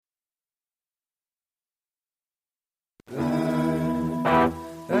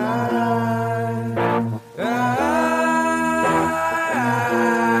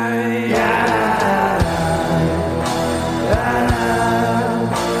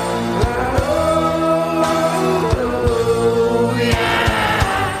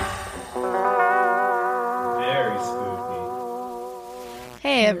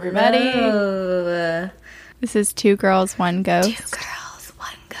This is Two Girls, One Ghost. Two Girls, One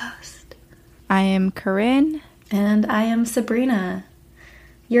Ghost. I am Corinne. And I am Sabrina.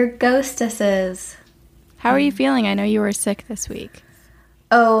 Your ghostesses. How are you feeling? I know you were sick this week.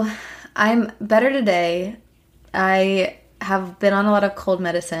 Oh, I'm better today. I have been on a lot of cold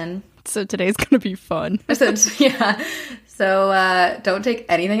medicine. So today's going to be fun. So don't take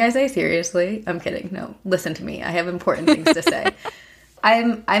anything I say seriously. I'm kidding. No, listen to me. I have important things to say.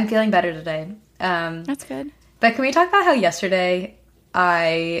 I'm feeling better today. That's good. But can we talk about how yesterday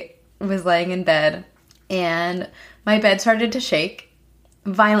I was laying in bed and my bed started to shake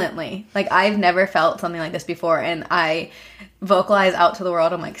violently. Like, I've never felt something like this before. And I vocalize out to the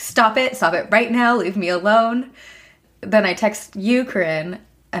world. I'm like, stop it right now. Leave me alone. Then I text you, Corinne,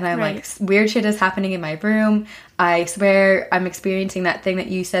 and I'm like, weird shit is happening in my room. I swear I'm experiencing that thing that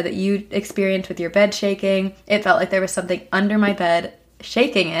you said that you experienced with your bed shaking. It felt like there was something under my bed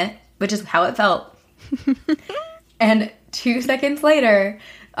shaking it, which is how it felt. And 2 seconds later,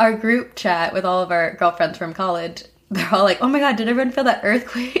 our group chat with all of our girlfriends from college, they're all like, oh my God, did everyone feel that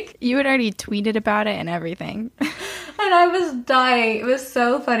earthquake? You had already tweeted about it and everything. And I was dying. It was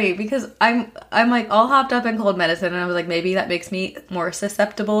so funny because I'm like all hopped up in cold medicine, and I was like, maybe that makes me more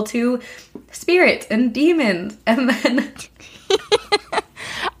susceptible to spirits and demons. And then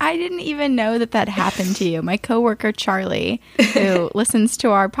I didn't even know that happened to you. My coworker Charlie, who listens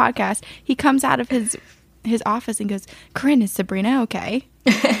to our podcast, he comes out of his office and goes, Corinne, is Sabrina okay?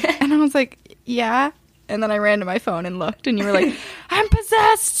 And I was like, yeah. And then I ran to my phone and looked, and you were like, I'm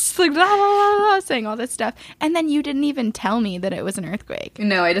possessed, like, blah, blah, blah, blah, saying all this stuff. And then you didn't even tell me that it was an earthquake.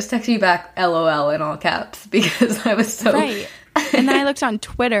 No, I just texted you back LOL in all caps because I was so... Right. And then I looked on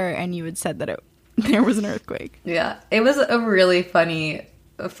Twitter, and you had said that there was an earthquake. Yeah. It was a really funny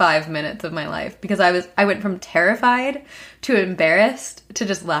 5 minutes of my life because I went from terrified to embarrassed to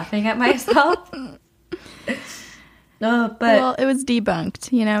just laughing at myself. Well, it was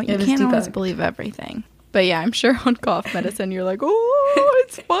debunked, you know? You can't always believe everything. But yeah, I'm sure on cough medicine you're like, oh,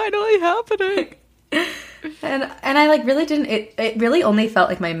 it's finally happening. And I like really didn't, it really only felt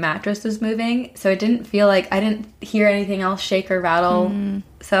like my mattress was moving. So it didn't feel like, I didn't hear anything else shake or rattle.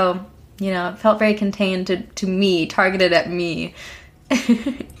 So, you know, it felt very contained to me, targeted at me.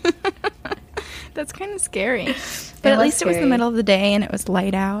 That's kind of scary. But at least it was the middle of the day and it was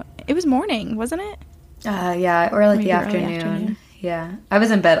light out. It was morning, wasn't it? Yeah, or like maybe the afternoon. Yeah. I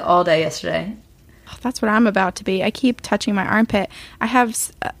was in bed all day yesterday. Oh, that's what I'm about to be. I keep touching my armpit. I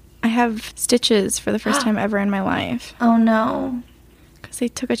have stitches for the first time ever in my life. Oh, no. Because they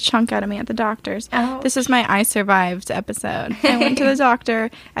took a chunk out of me at the doctor's. Ouch. This is my I Survived episode. I went to the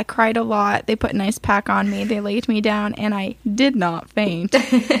doctor. I cried a lot. They put an ice pack on me. They laid me down, and I did not faint.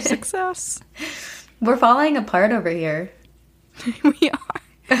 Success. We're falling apart over here. We are.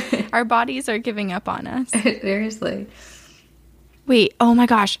 Our bodies are giving up on us. Seriously. Wait, oh my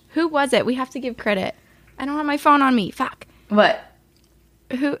gosh. Who was it? We have to give credit. I don't have my phone on me. Fuck. What?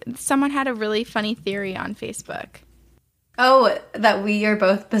 Someone had a really funny theory on Facebook. Oh, that we are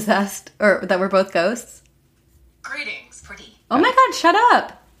both possessed, or that we're both ghosts? Greetings, pretty. Oh my God, shut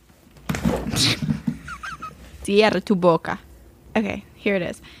up. Cierra tu boca. Okay, here it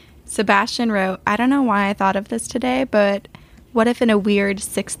is. Sebastian wrote, I don't know why I thought of this today, but what if in a weird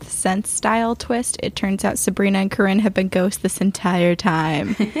Sixth Sense style twist, it turns out Sabrina and Corinne have been ghosts this entire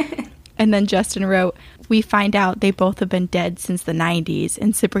time? And then Justin wrote, we find out they both have been dead since the 90s,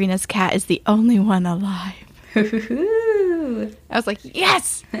 and Sabrina's cat is the only one alive. I was like,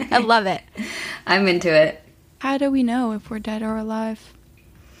 yes! I love it. I'm into it. How do we know if we're dead or alive?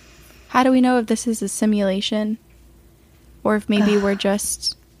 How do we know if this is a simulation? Or if maybe we're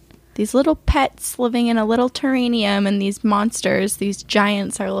just these little pets living in a little terrarium, and these monsters, these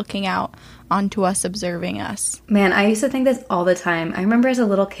giants, are looking out onto us, observing us. Man, I used to think this all the time. I remember as a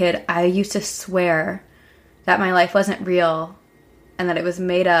little kid, I used to swear that my life wasn't real and that it was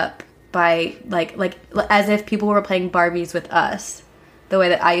made up by, like as if people were playing Barbies with us. The way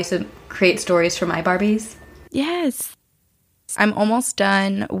that I used to create stories for my Barbies. Yes. I'm almost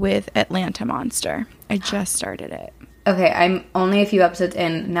done with Atlanta Monster. I just started it. Okay, I'm only a few episodes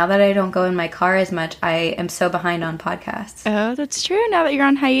in. Now that I don't go in my car as much, I am so behind on podcasts. Oh, that's true. Now that you're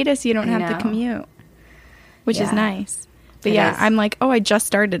on hiatus, you don't have to commute, which is nice. But I'm like, I just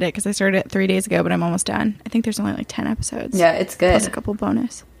started it because I started it 3 days ago, but I'm almost done. I think there's only like 10 episodes. Yeah, it's good. Plus a couple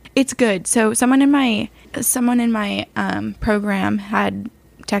bonus. It's good. So someone in my program had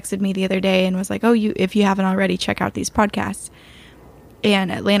texted me the other day and was like, if you haven't already, check out these podcasts.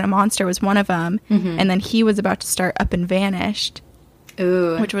 And Atlanta Monster was one of them. Mm-hmm. And then he was about to start Up and Vanished.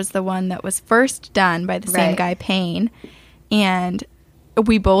 Ooh. Which was the one that was first done by the same guy, Payne. And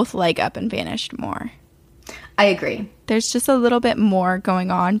we both like Up and Vanished more. I agree. There's just a little bit more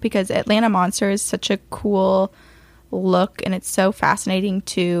going on because Atlanta Monster is such a cool look, and it's so fascinating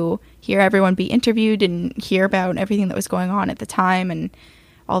to hear everyone be interviewed and hear about everything that was going on at the time and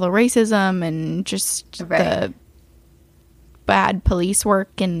all the racism and just the bad police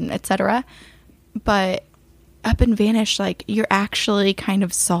work and etc. But Up and Vanish, like, you're actually kind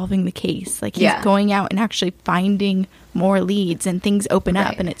of solving the case. Like, he's going out and actually finding more leads and things open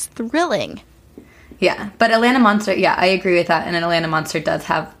up, and it's thrilling. Yeah, but Atlanta Monster, I agree with that. And Atlanta Monster does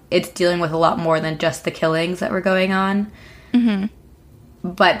have, it's dealing with a lot more than just the killings that were going on. Mm-hmm.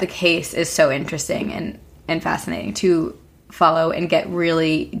 But the case is so interesting and fascinating to follow and get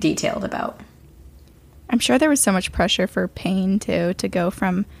really detailed about. I'm sure there was so much pressure for Payne, too, to go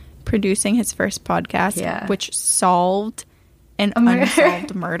from producing his first podcast, which solved an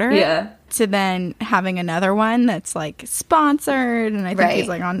unsolved murder, to then having another one that's like sponsored, and I think he's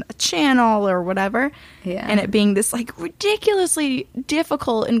like on a channel or whatever, and it being this like ridiculously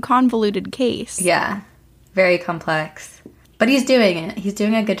difficult and convoluted case. Yeah, very complex, but he's doing it. He's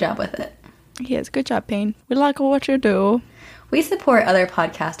doing a good job with it. He is. Good job, Payne. We like what you do. We support other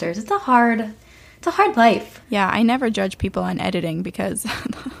podcasters. It's a hard life. Yeah, I never judge people on editing because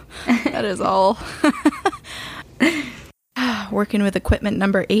that is all. Working with equipment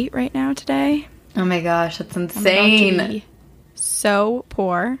number 8 right now today. Oh my gosh, that's insane. I'm about to be so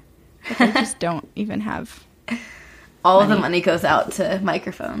poor that I just don't even have all money. Of the money goes out to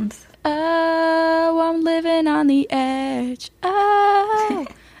microphones. Oh, I'm living on the edge. Oh,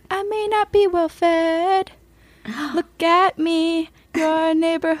 I may not be well fed. Look at me, you're a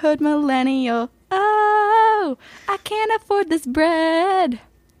neighborhood millennial. Oh, I can't afford this bread.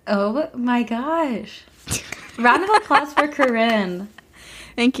 Oh my gosh. Round of applause for Corinne.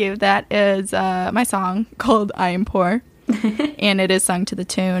 Thank you. That is my song called I Am Poor. And it is sung to the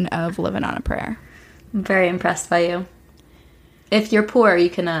tune of Living on a Prayer. I'm very impressed by you. If you're poor, you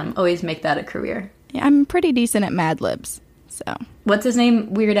can always make that a career. Yeah, I'm pretty decent at Mad Libs. So, what's his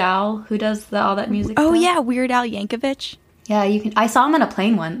name? Weird Al, who does all that music Oh, stuff? yeah, Weird Al Yankovic. Yeah, you can. I saw him on a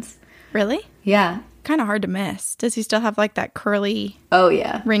plane once. Really? Yeah. Kind of hard to miss. Does he still have like that curly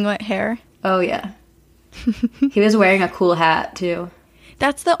ringlet hair? Oh, yeah. He was wearing a cool hat, too.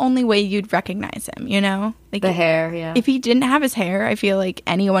 That's the only way you'd recognize him, you know? Like, the hair, yeah. If he didn't have his hair, I feel like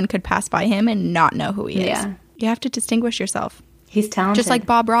anyone could pass by him and not know who he is. Yeah. You have to distinguish yourself. He's talented. Just like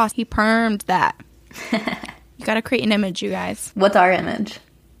Bob Ross. He permed that. You gotta create an image, you guys. What's our image?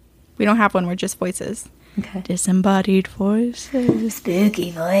 We don't have one. We're just voices. Okay. Disembodied voices.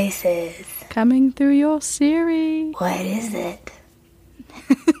 Spooky voices. Coming through your Siri. What is it?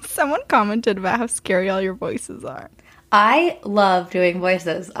 Someone commented about how scary all your voices are. I love doing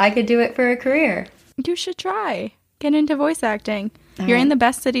voices. I could do it for a career. You should try. Get into voice acting. You're in the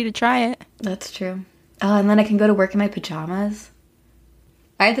best city to try it. That's true. Oh, and then I can go to work in my pajamas.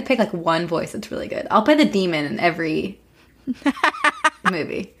 I have to pick like one voice that's really good. I'll play the demon in every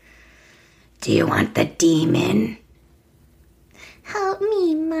movie. Do you want the demon? Help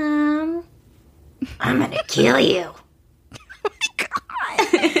me, Mom. I'm gonna kill you. Oh my God.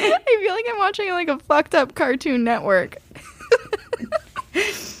 I feel like I'm watching like a fucked up Cartoon Network.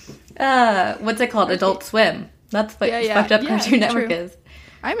 What's it called? Adult Swim. That's what fucked up Cartoon Network is.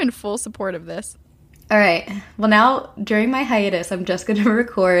 I'm in full support of this. All right. Well, now, during my hiatus, I'm just going to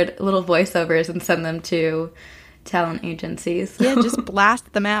record little voiceovers and send them to talent agencies. Yeah, just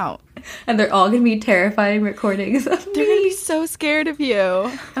blast them out. And they're all going to be terrifying recordings of me. They're going to be so scared of you.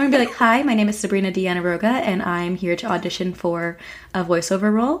 I'm going to be like, hi, my name is Sabrina Deanna Roga, and I'm here to audition for a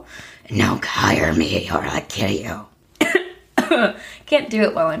voiceover role. No, hire me or I'll kill you. Can't do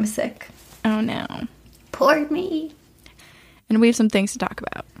it while I'm sick. Oh, no. Poor me. And we have some things to talk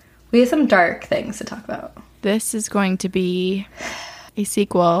about. We have some dark things to talk about. This is going to be a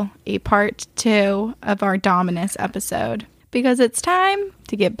sequel, a part 2 of our Dominus episode. Because it's time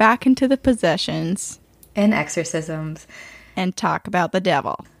to get back into the possessions. And exorcisms. And talk about the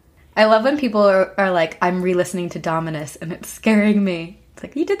devil. I love when people are like, I'm re-listening to Dominus and it's scaring me. It's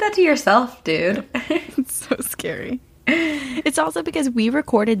like, you did that to yourself, dude. It's so scary. It's also because we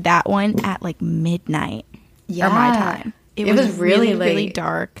recorded that one at like midnight. Yeah. Or my time. It was really late. Really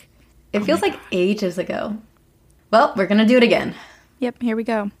dark. It feels like ages ago. Well, we're going to do it again. Yep, here we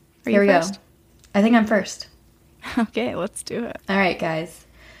go. Here we go. I think I'm first. Okay, let's do it. All right, guys.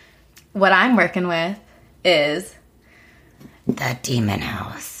 What I'm working with is the Demon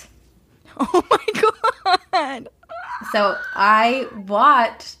House. Oh my God. So I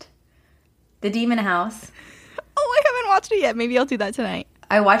watched the Demon House. Oh, I haven't watched it yet. Maybe I'll do that tonight.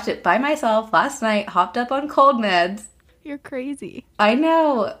 I watched it by myself last night, hopped up on cold meds. You're crazy. I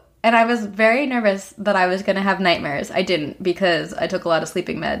know. And I was very nervous that I was going to have nightmares. I didn't because I took a lot of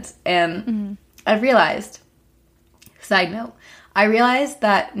sleeping meds. And I realized, side note, I realized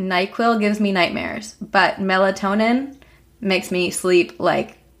that NyQuil gives me nightmares, but melatonin makes me sleep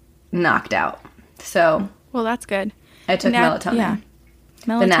like knocked out. So Well, that's good. I took melatonin. Yeah.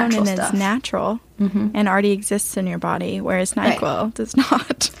 The natural Melatonin stuff. is natural and already exists in your body, whereas NyQuil does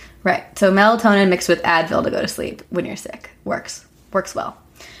not. Right. So melatonin mixed with Advil to go to sleep when you're sick works well.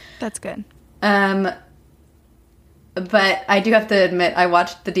 That's good. But I do have to admit, I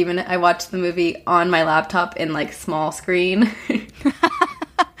watched the movie on my laptop in like small screen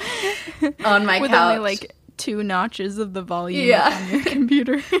on my With couch only like 2 notches of the volume Yeah. on your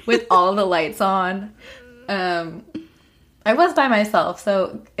computer. with all the lights on. I was by myself,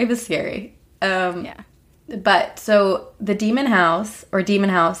 so it was scary. Yeah. But so the Demon House,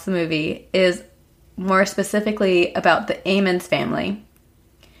 the movie, is more specifically about the Ammons family,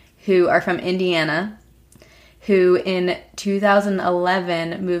 who are from Indiana, who in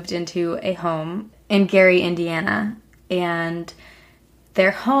 2011 moved into a home in Gary, Indiana. And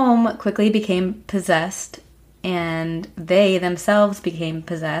their home quickly became possessed, and they themselves became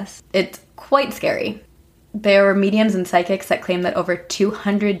possessed. It's quite scary. There were mediums and psychics that claimed that over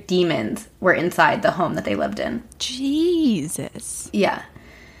 200 demons were inside the home that they lived in. Jesus. Yeah.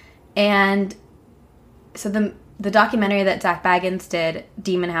 And so the documentary that Zach Baggins did,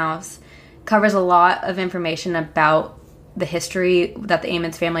 Demon House, covers a lot of information about the history that the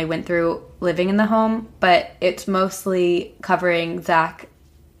Ammons family went through living in the home, but it's mostly covering Zach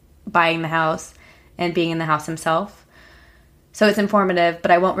buying the house and being in the house himself. So it's informative,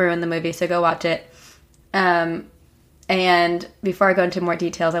 but I won't ruin the movie, so go watch it. And before I go into more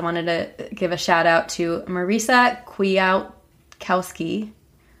details, I wanted to give a shout out to Marisa Kwiatkowski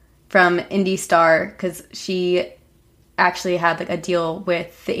from Indie Star, because she actually had like a deal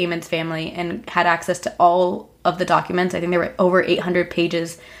with the Ammons family and had access to all of the documents. I think there were over 800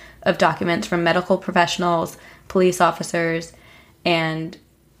 pages of documents from medical professionals, police officers, and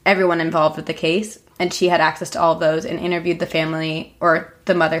everyone involved with the case. And she had access to all of those and interviewed the family, or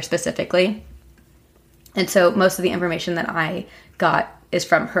the mother specifically. And so most of the information that I got is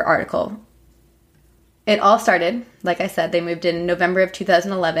from her article. It all started, like I said, they moved in November of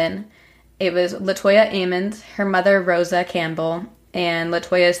 2011. It was LaToya Ammons, her mother Rosa Campbell, and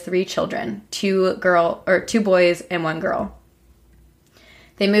LaToya's 3 children, 2 boys and 1 girl.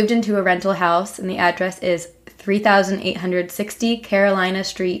 They moved into a rental house, and the address is 3860 Carolina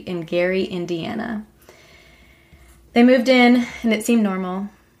Street in Gary, Indiana. They moved in, and it seemed normal,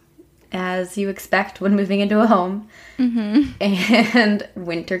 as you expect when moving into a home. Mm-hmm. And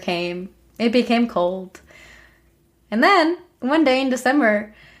winter came. It became cold. And then, one day in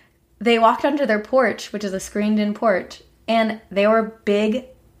December, they walked onto their porch, which is a screened-in porch, and there were big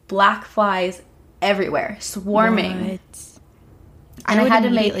black flies everywhere, swarming. What? And I I had to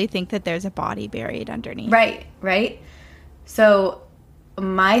immediately think that there's a body buried underneath. Right? So,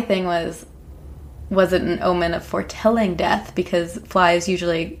 my thing was it an omen of foretelling death? Because flies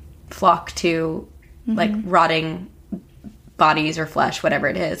usually flock to like rotting bodies or flesh, whatever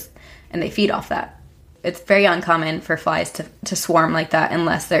it is, and they feed off that. It's very uncommon for flies to swarm like that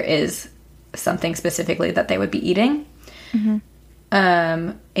unless there is something specifically that they would be eating.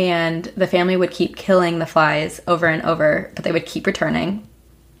 And the family would keep killing the flies over and over, but they would keep returning.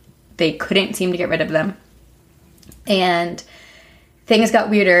 They couldn't seem to get rid of them. And things got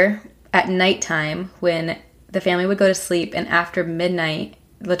weirder at nighttime when the family would go to sleep, and after midnight,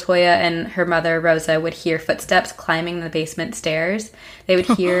 LaToya and her mother, Rosa, would hear footsteps climbing the basement stairs. They would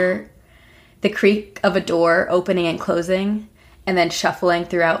hear the creak of a door opening and closing, and then shuffling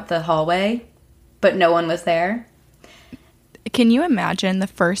throughout the hallway, but no one was there. Can you imagine the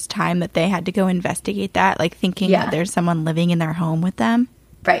first time that they had to go investigate that, like thinking that there's someone living in their home with them?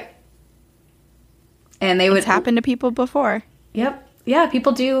 Right. And they would... It's happened to people before. Yep. Yeah,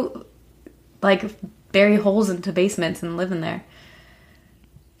 people do, like, bury holes into basements and live in there.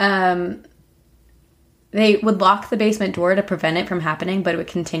 They would lock the basement door to prevent it from happening, but it would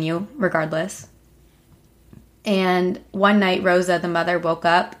continue regardless. And one night, Rosa, the mother, woke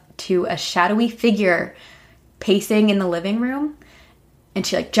up to a shadowy figure pacing in the living room. And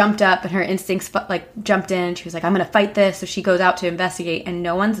she, like, jumped up, and her instincts, like, jumped in. She was like, I'm going to fight this. So she goes out to investigate, and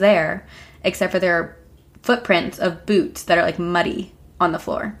no one's there, except for there are footprints of boots that are, like, muddy on the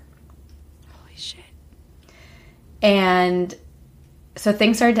floor. Holy shit. And so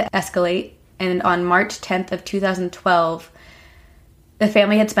things started to escalate, and on March 10th of 2012, the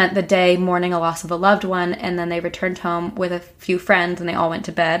family had spent the day mourning a loss of a loved one, and then they returned home with a few friends, and they all went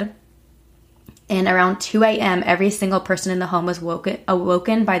to bed. And around 2 a.m., every single person in the home was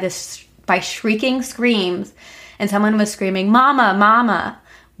awoken by shrieking screams. And someone was screaming, "Mama, Mama,"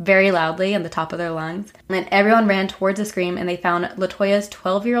 very loudly on the top of their lungs. And everyone ran towards the scream, and they found LaToya's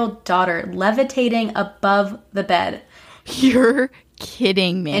 12-year-old daughter levitating above the bed. You're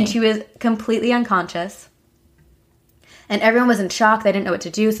kidding me. And she was completely unconscious. And everyone was in shock. They didn't know what to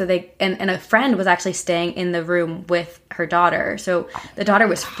do. So and a friend was actually staying in the room with her daughter. So the daughter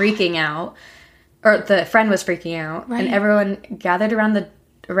was freaking out, or the friend was freaking out. Right. And everyone gathered around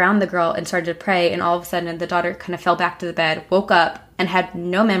the girl and started to pray. And all of a sudden, the daughter kind of fell back to the bed, woke up, and had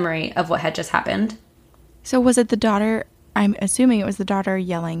no memory of what had just happened. So was it the daughter? I'm assuming it was the daughter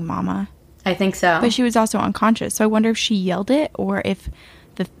yelling "Mama." I think so. But she was also unconscious. So I wonder if she yelled it or if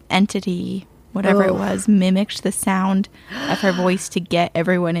the entity, whatever it was, mimicked the sound of her voice to get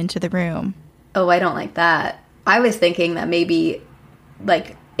everyone into the room. Oh, I don't like that. I was thinking that maybe,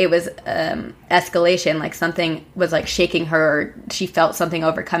 like, it was escalation, like something was, like, shaking her, or she felt something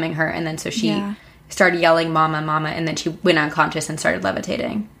overcoming her, and then so she started yelling, "Mama, Mama," and then she went unconscious and started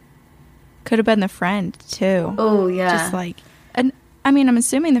levitating. Could have been the friend, too. Oh, yeah. Just, like, and I mean, I'm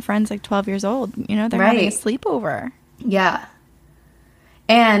assuming the friend's, like, 12 years old. You know, they're having a sleepover. Yeah.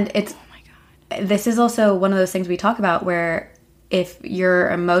 And it's, this is also one of those things we talk about where if you're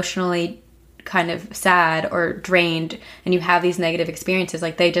emotionally kind of sad or drained and you have these negative experiences,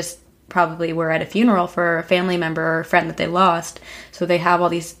 like they just probably were at a funeral for a family member or a friend that they lost. So they have all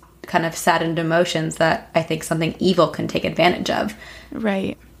these kind of saddened emotions that I think something evil can take advantage of.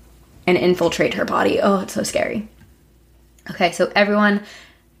 Right. And infiltrate her body. Oh, it's so scary. Okay, so everyone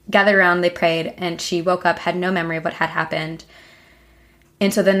gathered around, they prayed, and she woke up, had no memory of what had happened.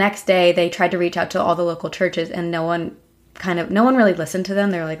 And so the next day, they tried to reach out to all the local churches, and no one really listened to them.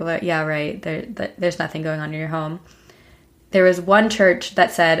 They were like, well, yeah, right, there's nothing going on in your home. There was one church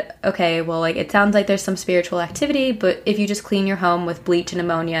that said, okay, well, like, it sounds like there's some spiritual activity, but if you just clean your home with bleach and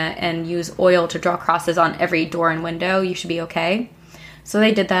ammonia and use oil to draw crosses on every door and window, you should be okay. So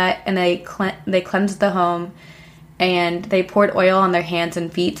they did that, and they cleansed the home, and they poured oil on their hands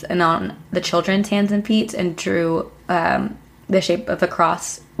and feet and on the children's hands and feet and drew the shape of a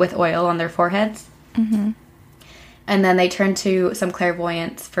cross with oil on their foreheads. Mm-hmm. And then they turned to some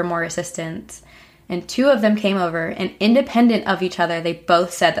clairvoyants for more assistance. And 2 of them came over, and independent of each other, they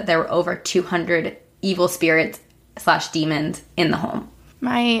both said that there were over 200 evil spirits / demons in the home.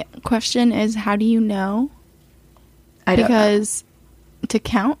 My question is, how do you know? I don't know. Because to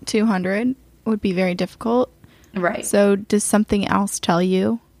count 200 would be very difficult. Right. So does something else tell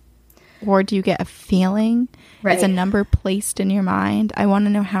you? Or do you get a feeling? Right. Is a number placed in your mind? I want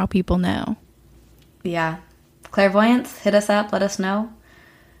to know how people know. Yeah. Clairvoyants, hit us up, let us know.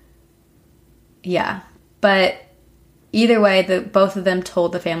 Yeah. But either way, both of them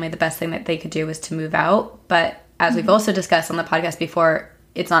told the family the best thing that they could do was to move out. But as we've also discussed on the podcast before,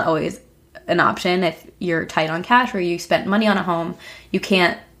 it's not always an option. If you're tight on cash or you spent money on a home, you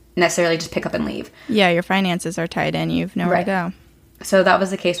can't necessarily just pick up and leave. Yeah, your finances are tied in. You have nowhere to go. So that was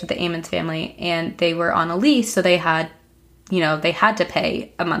the case with the Ammons family, and they were on a lease, so they had to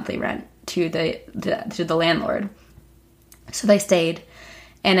pay a monthly rent to the landlord. So they stayed,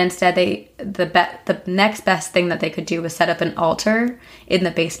 and instead the next best thing that they could do was set up an altar in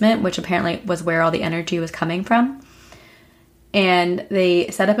the basement, which apparently was where all the energy was coming from. And they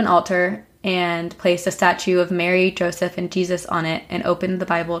set up an altar and placed a statue of Mary, Joseph, and Jesus on it, and opened the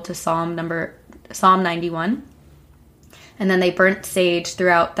Bible to Psalm 91. And then they burnt sage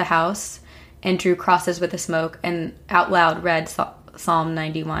throughout the house and drew crosses with the smoke and out loud read Psalm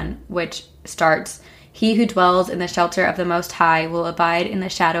 91, which starts, "He who dwells in the shelter of the Most High will abide in the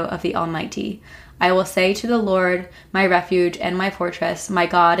shadow of the Almighty. I will say to the Lord, my refuge and my fortress, my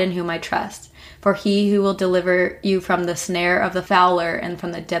God in whom I trust. For he who will deliver you from the snare of the fowler and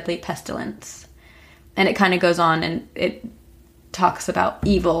from the deadly pestilence." And it kind of goes on, and it talks about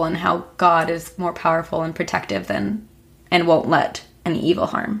evil and how God is more powerful and protective than, and won't let any evil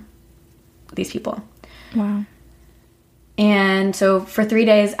harm these people. Wow. And so for 3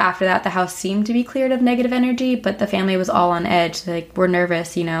 days after that, the house seemed to be cleared of negative energy, but the family was all on edge. Like, we're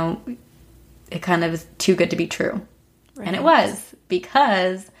nervous, it kind of is too good to be true. Right. And it was,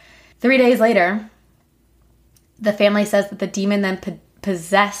 because 3 days later, the family says that the demon then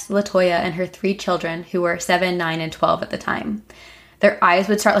possessed LaToya and her 3 children, who were 7, 9, and 12 at the time. Their eyes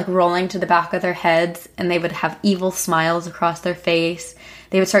would start, like, rolling to the back of their heads, and they would have evil smiles across their face.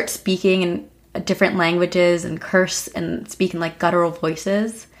 They would start speaking in different languages and curse and speak in, like, guttural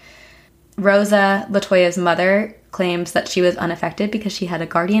voices. Rosa, LaToya's mother, claims that she was unaffected because she had a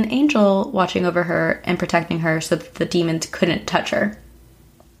guardian angel watching over her and protecting her so that the demons couldn't touch her.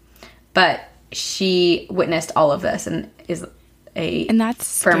 But she witnessed all of this and is a And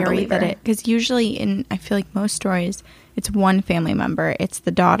that's firm scary believer. because usually I feel like most stories, it's one family member. It's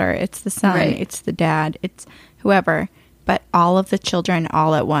the daughter, it's the son, Right. it's the dad, it's whoever. But all of the children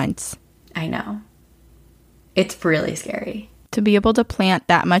all at once. I know. It's really scary. To be able to plant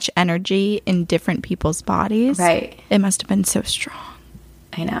that much energy in different people's bodies. Right. It must have been so strong.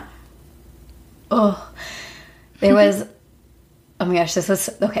 I know. Oh, there was, oh my gosh, this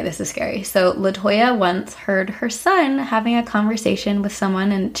is scary. So LaToya once heard her son having a conversation with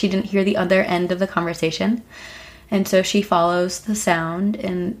someone and she didn't hear the other end of the conversation. And so she follows the sound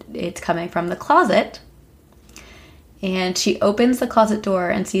and it's coming from the closet. And she opens the closet door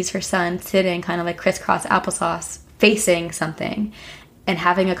and sees her son sitting kind of like crisscross applesauce, facing something and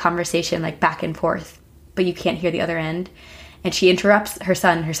having a conversation like back and forth, but you can't hear the other end. And she interrupts her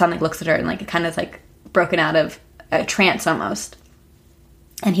son. Her son like looks at her and like kind of like broken out of a trance almost.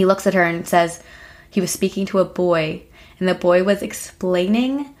 And he looks at her and says he was speaking to a boy, and the boy was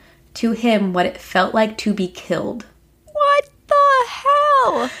explaining to him what it felt like to be killed. What the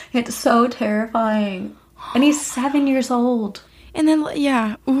hell? It's so terrifying. And he's 7 years old. And then,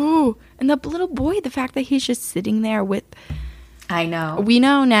 yeah, ooh. And the little boy, the fact that he's just sitting there with... I know. We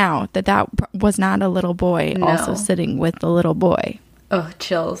know now that was not a little boy No. also sitting with the little boy. Oh,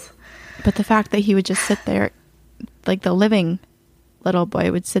 chills. But the fact that he would just sit there, like the living little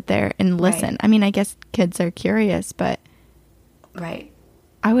boy would sit there and listen. Right. I mean, I guess kids are curious, but Right.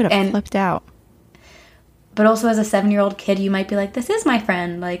 I would have And- flipped out. But also as a 7-year-old kid, you might be like, this is my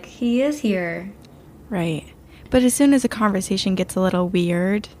friend. Like, he is here. Right. But as soon as a conversation gets a little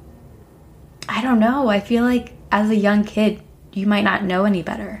weird, I don't know. I feel like as a young kid, you might not know any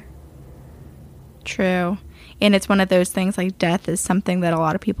better. true. And it's one of those things like death is something that a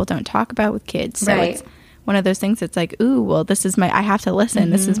lot of people don't talk about with kids. So Right. it's one of those things that's like, ooh, well, I have to listen.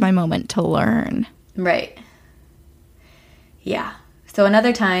 This is my moment to learn. Right. Yeah. So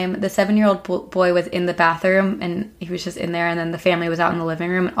another time, the 7-year-old boy was in the bathroom and he was just in there, and then the family was out in the living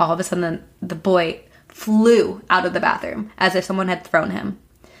room, and all of a sudden the boy flew out of the bathroom as if someone had thrown him.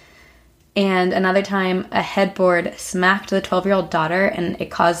 And another time, a headboard smacked the 12-year-old daughter and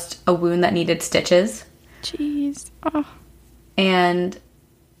it caused a wound that needed stitches. Jeez. Oh. And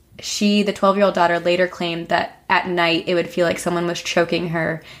the 12-year-old daughter, later claimed that at night it would feel like someone was choking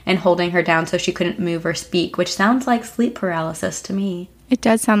her and holding her down so she couldn't move or speak, which sounds like sleep paralysis to me. It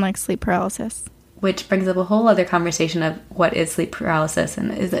does sound like sleep paralysis. Which brings up a whole other conversation of what is sleep paralysis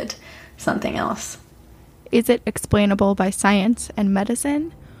and is it something else? Is it explainable by science and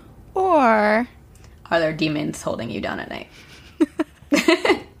medicine? Or Are there demons holding you down at night?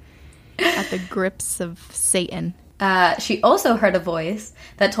 at the grips of Satan? She also heard a voice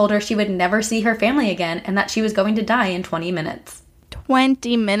that told her she would never see her family again and that she was going to die in 20 minutes.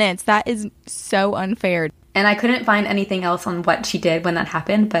 20 minutes. That is so unfair. And I couldn't find anything else on what she did when that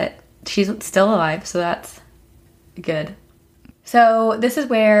happened, but she's still alive, so that's good. So this is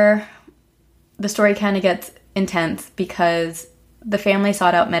where the story kind of gets intense because the family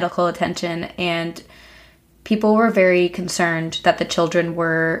sought out medical attention and people were very concerned that the children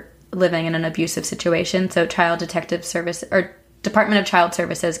were living in an abusive situation. So Child Detective Service or Department of Child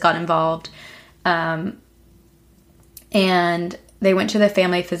Services got involved, and they went to the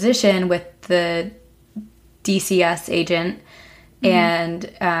family physician with the DCS agent, and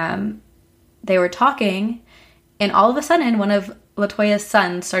they were talking, and all of a sudden, one of LaToya's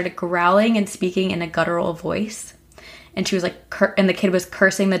sons started growling and speaking in a guttural voice. And she was like, and the kid was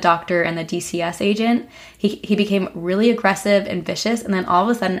cursing the doctor and the DCS agent. He became really aggressive and vicious. And then all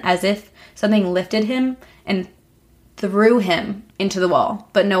of a sudden, as if something lifted him and threw him into the wall,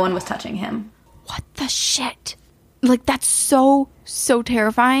 but no one was touching him. What the shit? Like, that's so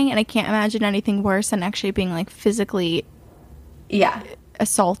terrifying. And I can't imagine anything worse than actually being like physically Yeah.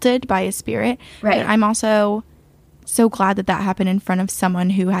 assaulted by a spirit. Right. But I'm also so glad that happened in front of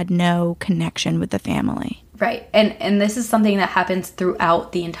someone who had no connection with the family. Right. And this is something that happens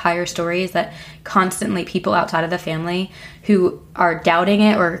throughout the entire story, is that constantly people outside of the family who are doubting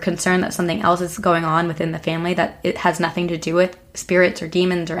it or concerned that something else is going on within the family, that it has nothing to do with spirits or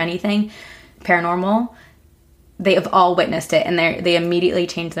demons or anything paranormal, they have all witnessed it and they immediately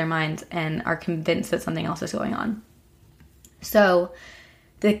change their minds and are convinced that something else is going on. So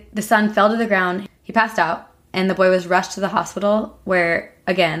the son fell to the ground, he passed out, and the boy was rushed to the hospital where,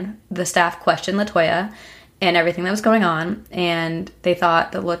 again, the staff questioned LaToya and everything that was going on, and they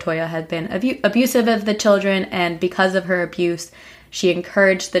thought that LaToya had been abusive of the children, and because of her abuse, she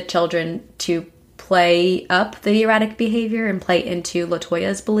encouraged the children to play up the erratic behavior and play into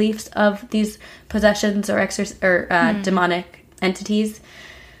LaToya's beliefs of these possessions or demonic entities.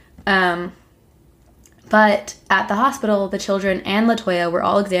 But at the hospital, the children and LaToya were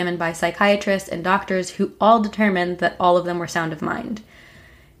all examined by psychiatrists and doctors who all determined that all of them were sound of mind.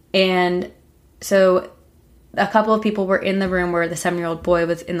 And so a couple of people were in the room where the 7-year-old boy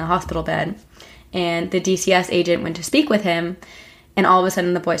was in the hospital bed, and the DCS agent went to speak with him, and all of a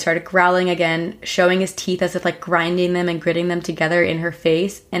sudden the boy started growling again, showing his teeth as if like grinding them and gritting them together in her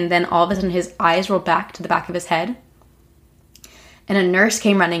face, and then all of a sudden his eyes rolled back to the back of his head. And a nurse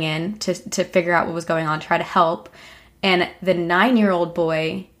came running in to figure out what was going on, try to help. And the 9-year-old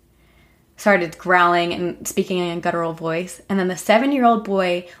boy started growling and speaking in a guttural voice. And then the 7-year-old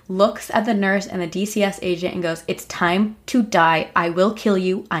boy looks at the nurse and the DCS agent and goes, "It's time to die. I will kill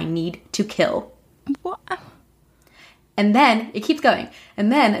you. I need to kill." What? And then it keeps going.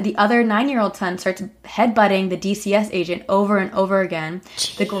 And then the other 9-year-old son starts headbutting the DCS agent over and over again.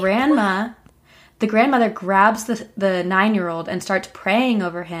 The grandmother grabs the 9-year-old and starts praying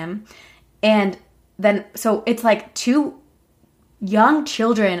over him. And then, so it's like two young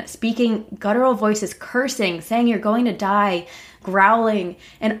children speaking guttural voices, cursing, saying you're going to die, growling.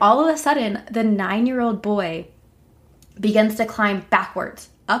 And all of a sudden, the 9-year-old boy begins to climb backwards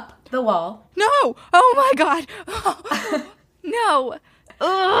up the wall. No! Oh my god! No!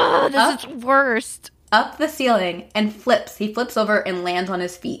 Ugh, this is worst. Up the ceiling and flips. He flips over and lands on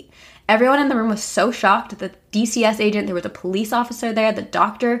his feet. Everyone in the room was so shocked. The DCS agent, there was a police officer there, the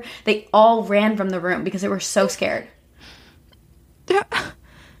doctor, they all ran from the room because they were so scared. Yeah.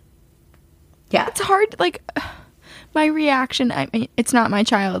 It's hard, like, my reaction, I mean, it's not my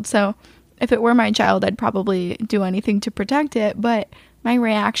child, so if it were my child, I'd probably do anything to protect it, but my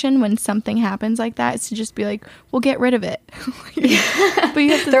reaction when something happens like that is to just be like, well, get rid of it. But you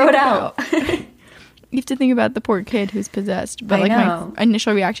have to throw it out. You have to think about the poor kid who's possessed. But like my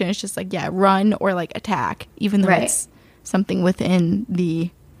initial reaction is just like, yeah, run or like attack, even though it's something within the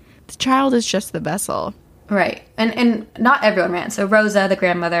child is just the vessel. Right. And not everyone ran. So Rosa, the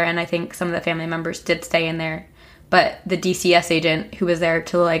grandmother, and I think some of the family members did stay in there. But the DCS agent who was there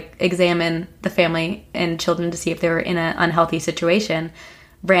to like examine the family and children to see if they were in an unhealthy situation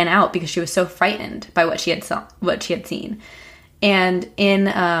ran out because she was so frightened by what she had seen. And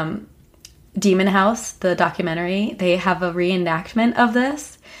in Demon House, the documentary, they have a reenactment of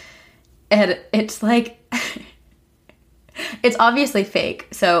this, and it's like it's obviously fake,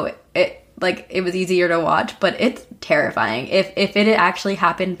 so it was easier to watch, but it's terrifying. If it had actually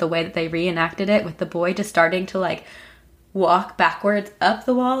happened the way that they reenacted it, with the boy just starting to like walk backwards up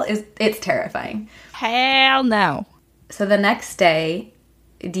the wall, it's terrifying. Hell no. So the next day,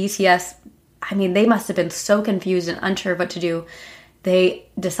 DCS, I mean, they must have been so confused and unsure of what to do. They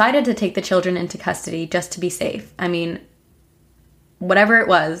decided to take the children into custody just to be safe. I mean, whatever it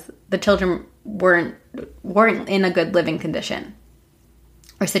was, the children weren't in a good living condition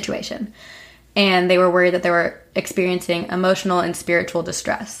or situation. And they were worried that they were experiencing emotional and spiritual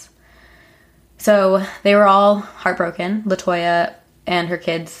distress. So they were all heartbroken. LaToya and her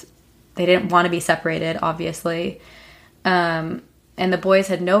kids, they didn't want to be separated, obviously. And the boys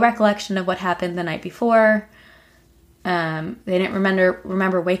had no recollection of what happened the night before. They didn't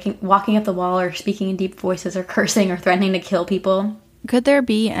remember walking up the wall or speaking in deep voices or cursing or threatening to kill people. Could there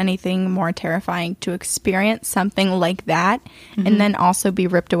be anything more terrifying to experience something like that and then also be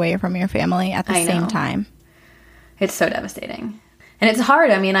ripped away from your family at the same time? It's so devastating. And it's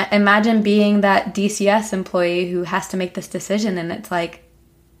hard. I mean, I imagine being that DCS employee who has to make this decision, and it's like,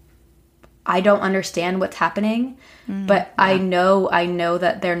 I don't understand what's happening, but I know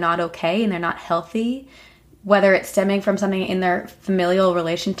that they're not okay and they're not healthy. Whether it's stemming from something in their familial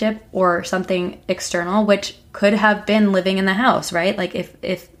relationship or something external, which could have been living in the house, right? Like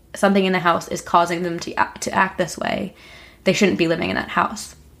if something in the house is causing them to act this way, they shouldn't be living in that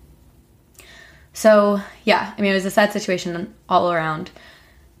house. So yeah, I mean, it was a sad situation all around.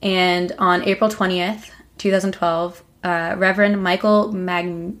 And on April 20th, 2012, Reverend Michael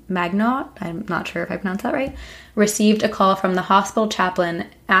Magnot, I'm not sure if I pronounced that right, received a call from the hospital chaplain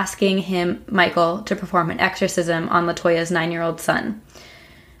asking Michael, to perform an exorcism on LaToya's 9-year-old son.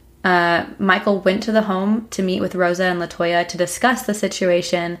 Michael went to the home to meet with Rosa and LaToya to discuss the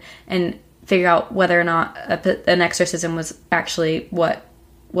situation and figure out whether or not an exorcism was actually what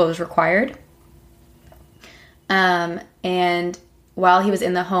was required. And while he was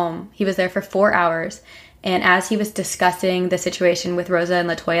in the home, he was there for 4 hours. And as he was discussing the situation with Rosa and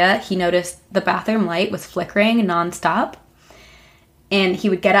LaToya, he noticed the bathroom light was flickering nonstop. And he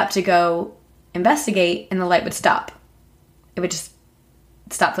would get up to go investigate, and the light would stop. It would just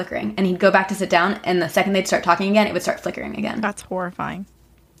stop flickering. And he'd go back to sit down, and the second they'd start talking again, it would start flickering again. That's horrifying.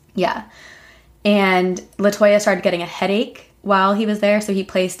 Yeah. And LaToya started getting a headache. while he was there, so he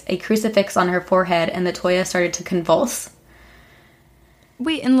placed a crucifix on her forehead, and Latoya started to convulse.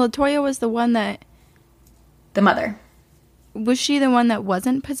 Wait, and Latoya was the one that... The mother. Was she the one that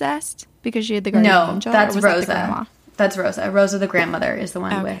wasn't possessed? Because she had the guardian angel? That's or was Rosa. That the grandma? That's Rosa. Rosa, the grandmother, is the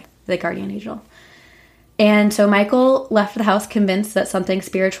one with the guardian angel. And so Michael left the house convinced that something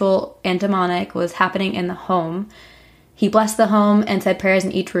spiritual and demonic was happening in the home. He blessed the home and said prayers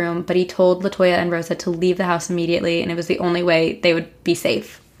in each room, but he told Latoya and Rosa to leave the house immediately, and it was the only way they would be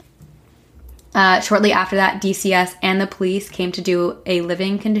safe. Shortly after that, DCS and the police came to do a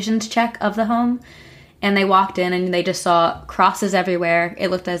living conditions check of the home, and they walked in and they just saw crosses everywhere. It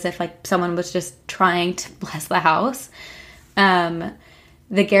looked as if like someone was just trying to bless the house.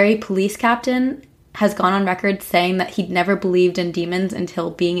 The Gary police captain has gone on record saying that he'd never believed in demons until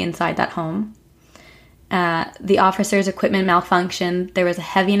being inside that home. The officer's equipment malfunctioned. There was a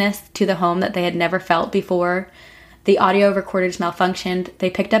heaviness to the home that they had never felt before. The audio recorders malfunctioned. They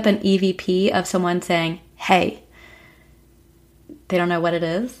picked up an EVP of someone saying, "Hey." They don't know what it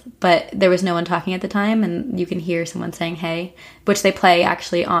is, but there was no one talking at the time, and you can hear someone saying, "Hey," which they play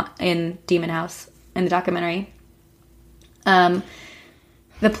actually in Demon House in the documentary. The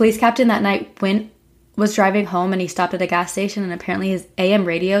police captain that night was driving home, and he stopped at a gas station, and apparently his AM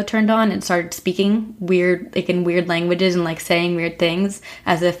radio turned on and started speaking in weird languages and like saying weird things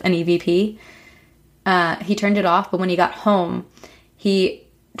as if an EVP. He turned it off, but when he got home, he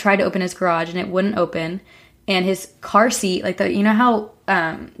tried to open his garage and it wouldn't open. And his car seat, you know how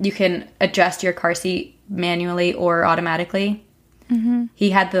you can adjust your car seat manually or automatically? Mm-hmm.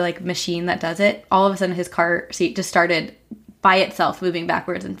 He had the machine that does it. All of a sudden, his car seat just started by itself moving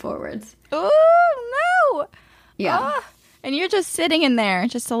backwards and forwards. Oh, no! Yeah. And you're just sitting in there,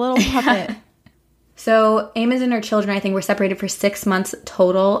 just a little puppet. So Amos and her children, I think, were separated for 6 months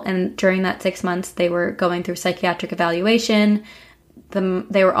total. And during that 6 months, they were going through psychiatric evaluation.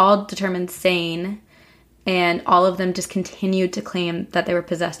 They were all determined sane. And all of them just continued to claim that they were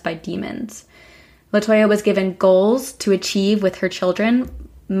possessed by demons. Latoya was given goals to achieve with her children.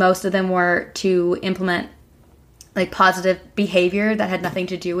 Most of them were to implement positive behavior that had nothing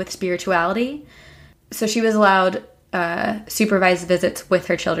to do with spirituality. So she was allowed supervised visits with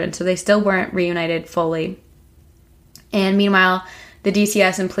her children. So they still weren't reunited fully. And meanwhile, the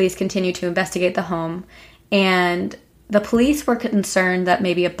DCS and police continued to investigate the home. And the police were concerned that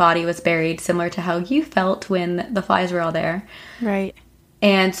maybe a body was buried, similar to how you felt when the flies were all there. Right.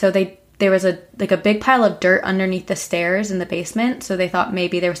 And so there was a big pile of dirt underneath the stairs in the basement, so they thought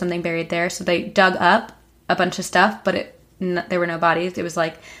maybe there was something buried there. So they dug up a bunch of stuff, but there were no bodies. It was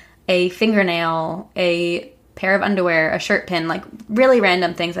a fingernail, a pair of underwear, a shirt pin, really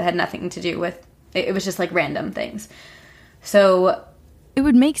random things that had nothing to do with... It was just random things. So... It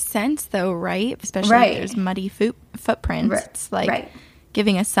would make sense, though, right? Especially if there's muddy footprints. Right. It's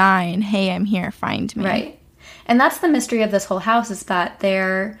giving a sign, "Hey, I'm here, find me." Right. And that's the mystery of this whole house, is that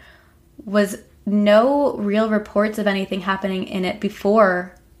there was no real reports of anything happening in it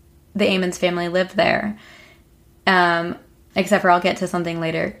before the Ammons family lived there. Except for, I'll get to something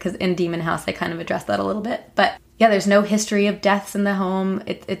later, because in Demon House they kind of address that a little bit. But yeah, there's no history of deaths in the home.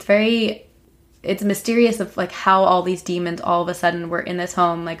 It's mysterious of how all these demons all of a sudden were in this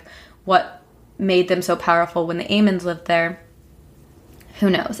home. What made them so powerful when the Ammons lived there. Who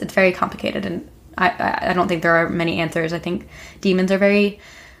knows? It's very complicated, and I don't think there are many answers. I think demons are very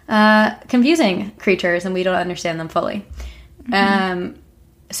confusing creatures, and we don't understand them fully. Mm-hmm.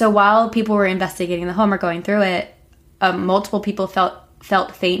 So while people were investigating the home or going through it, multiple people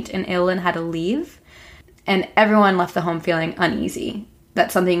felt faint and ill and had to leave, and everyone left the home feeling uneasy that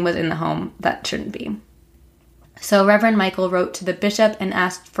something was in the home that shouldn't be. So Reverend Michael wrote to the bishop and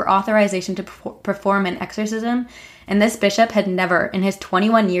asked for authorization to perform an exorcism, and this bishop had never, in his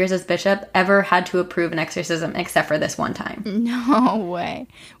 21 years as bishop, ever had to approve an exorcism except for this one time. No way.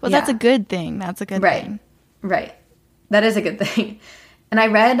 Well, That's a good thing. That's a good thing. Right. That is a good thing. And I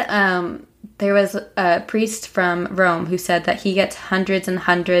read there was a priest from Rome who said that he gets hundreds and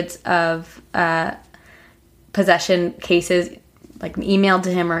hundreds of possession cases emailed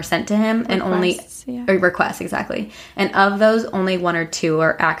to him or sent to him, requests, exactly. And of those, only 1 or 2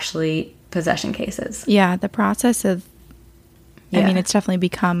 are actually possession cases. Yeah, the process of... I mean, it's definitely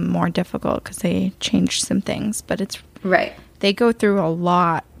become more difficult because they changed some things, but it's... Right. They go through a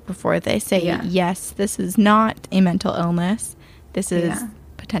lot before they say, yes, this is not a mental illness. This is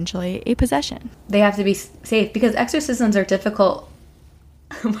potentially a possession. They have to be safe because exorcisms are difficult.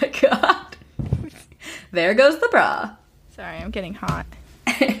 Oh my God. There goes the bra. Sorry, I'm getting hot.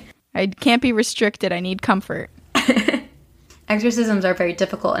 I can't be restricted. I need comfort. Exorcisms are very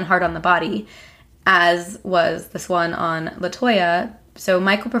difficult and hard on the body. as was this one on LaToya. So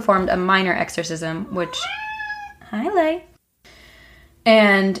Michael performed a minor exorcism, which... Hi, Lay.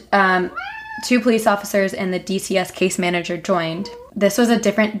 And 2 police officers and the DCS case manager joined. This was a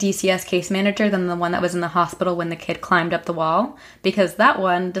different DCS case manager than the one that was in the hospital when the kid climbed up the wall, because that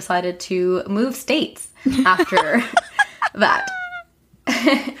one decided to move states after that.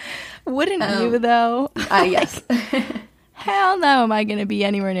 Wouldn't you, though? Yes. Hell no, am I going to be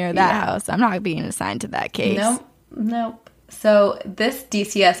anywhere near that house. I'm not being assigned to that case. Nope. So this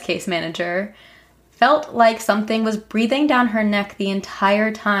DCS case manager felt like something was breathing down her neck the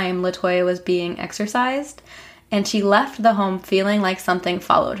entire time LaToya was being exorcised, and she left the home feeling like something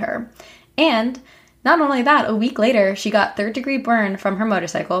followed her. And not only that, a week later, she got third-degree burn from her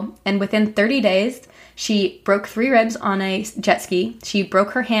motorcycle, and within 30 days, she broke 3 ribs on a jet ski, she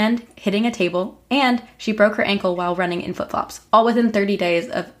broke her hand hitting a table, and she broke her ankle while running in flip-flops, all within 30 days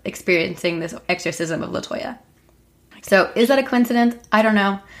of experiencing this exorcism of LaToya. So, is that a coincidence? I don't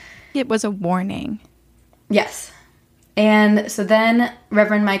know. It was a warning. Yes. And so then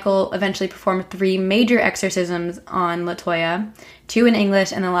Reverend Michael eventually performed 3 major exorcisms on LaToya, 2 in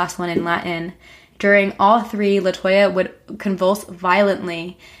English and the last one in Latin. During all 3, LaToya would convulse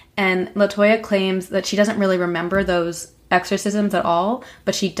violently, and LaToya claims that she doesn't really remember those exorcisms at all,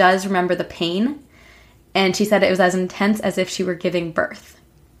 but she does remember the pain, and she said it was as intense as if she were giving birth.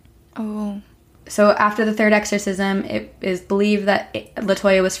 Oh. So after the 3rd exorcism, it is believed that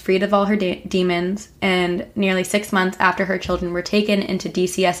LaToya was freed of all her demons, and nearly 6 months after her children were taken into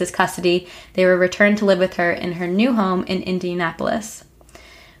DCS's custody, they were returned to live with her in her new home in Indianapolis.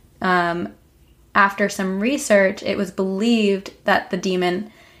 After some research, it was believed that the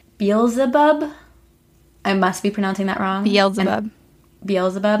demon Beelzebub, I must be pronouncing that wrong.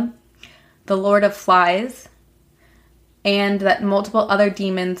 Beelzebub, the Lord of Flies, and that multiple other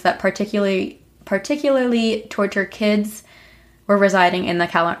demons that particularly torture kids were residing in the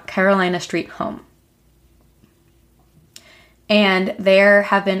Carolina Street home. And there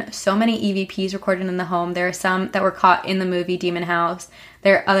have been so many EVPs recorded in the home. There are some that were caught in the movie Demon House.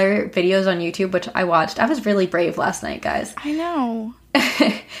 There are other videos on YouTube, which I watched. I was really brave last night, guys. I know.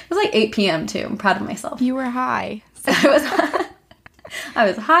 It was like 8 p.m. too. I'm proud of myself. You were high. So. I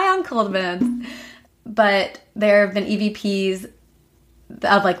was high on cold meds. But there have been EVPs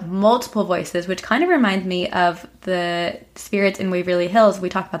of like multiple voices, which kind of reminds me of the spirits in Waverly Hills. We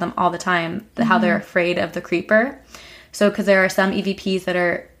talk about them all the time, how they're afraid of the creeper. So, because there are some EVPs that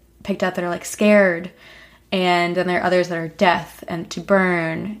are picked up that are like scared, and then there are others that are death and to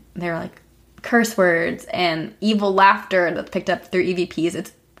burn. They're like curse words and evil laughter that's picked up through EVPs.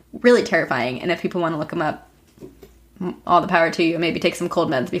 It's really terrifying. And if people want to look them up, all the power to you. Maybe take some cold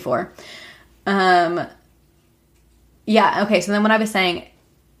meds before. Yeah, okay, so then what I was saying,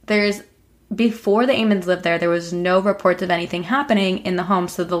 before the Amons lived there was no reports of anything happening in the home,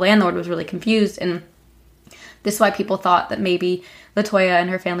 so the landlord was really confused, and this is why people thought that maybe LaToya and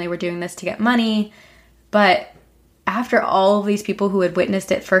her family were doing this to get money, but after all of these people who had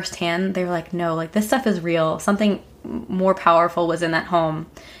witnessed it firsthand, they were like, no, like, this stuff is real. Something more powerful was in that home,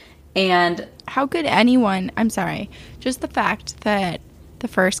 and... How could anyone, I'm sorry, just the fact that the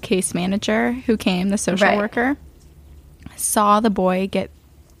first case manager who came, the social worker, saw the boy get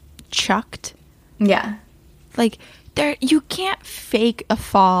chucked. Yeah. Like, you can't fake a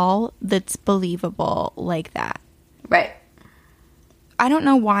fall that's believable like that. Right. I don't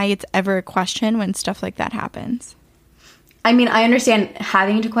know why it's ever a question when stuff like that happens. I mean, I understand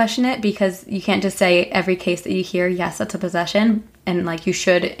having to question it, because you can't just say every case that you hear, yes, that's a possession, and like you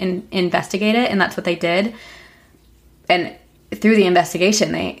should investigate it, and that's what they did. And through the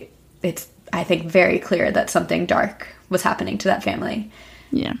investigation, it's I think very clear that something dark was happening to that family.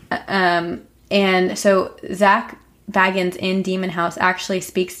 Yeah. And so Zach Baggins in Demon House actually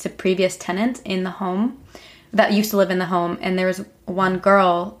speaks to previous tenants in the home that used to live in the home, and there was one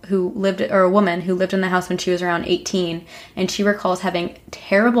girl a woman who lived in the house when she was around 18, and she recalls having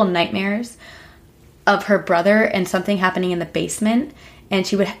terrible nightmares of her brother and something happening in the basement, and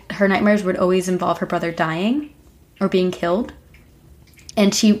her nightmares would always involve her brother dying or being killed.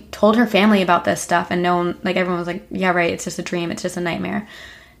 And she told her family about this stuff, and everyone was like, yeah, right, it's just a dream, it's just a nightmare.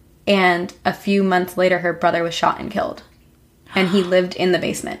 And a few months later, her brother was shot and killed, and he lived in the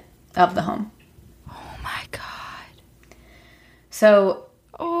basement of the home. Oh my God. So...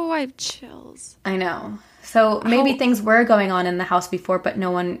 Oh, I have chills. I know. So maybe things were going on in the house before, but no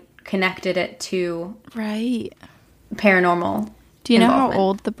one connected it to... Right. Paranormal. Do you know how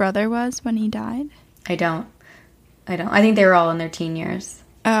old the brother was when he died? I don't. I think they were all in their teen years.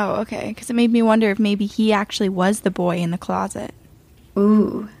 Oh, okay. Because it made me wonder if maybe he actually was the boy in the closet.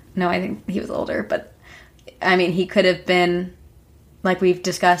 Ooh. No, I think he was older, but I mean, he could have been, like we've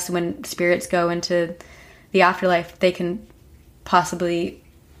discussed, when spirits go into the afterlife, they can possibly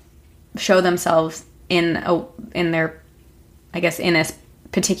show themselves in their, I guess, in a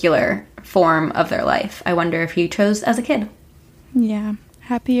particular form of their life. I wonder if he chose as a kid. Yeah.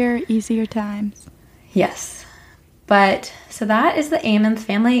 Happier, easier times. Yes. But, so that is the Ammons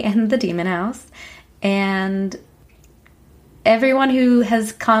family and the demon house. And everyone who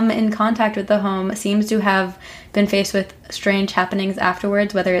has come in contact with the home seems to have been faced with strange happenings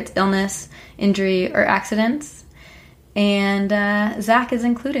afterwards, whether it's illness, injury, or accidents. And Zach is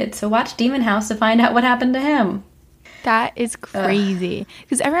included. So watch Demon House to find out what happened to him. That is crazy.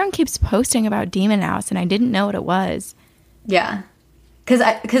 Because everyone keeps posting about Demon House, and I didn't know what it was. Yeah.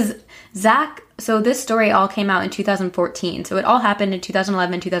 Because Zach, so this story all came out in 2014. So it all happened in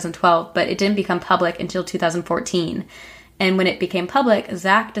 2011 and 2012, but it didn't become public until 2014. And when it became public,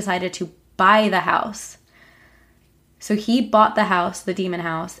 Zach decided to buy the house. So he bought the house, the demon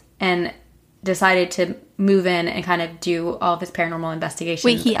house, and decided to move in and kind of do all of his paranormal investigations.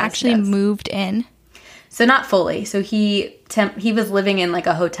 Wait, he actually moved in? So not fully. So he was living in like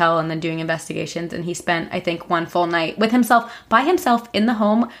a hotel and then doing investigations, and he spent, I think, one full night by himself in the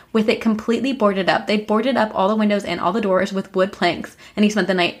home with it completely boarded up. They boarded up all the windows and all the doors with wood planks, and he spent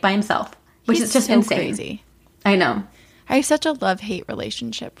the night by himself, which is just so insane. Crazy. I know. I have such a love-hate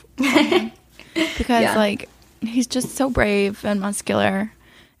relationship with him. Because, like, he's just so brave and muscular,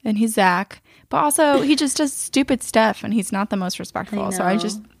 and he's Zach. But also, he just does stupid stuff, and he's not the most respectful. So I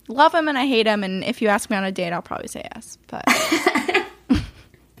just love him and I hate him, and if you ask me on a date, I'll probably say yes. But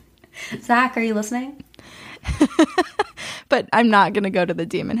Zach, are you listening? But I'm not going to go to the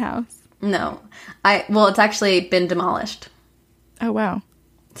demon house. No. It's actually been demolished. Oh, wow.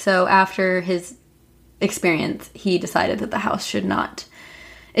 So after his experience, he decided that the house should not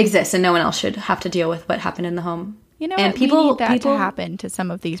exist and no one else should have to deal with what happened in the home. You know, and we need that to happen to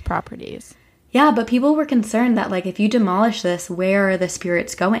some of these properties. Yeah, but people were concerned that, like, if you demolish this, where are the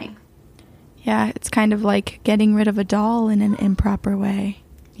spirits going? Yeah, it's kind of like getting rid of a doll in an improper way.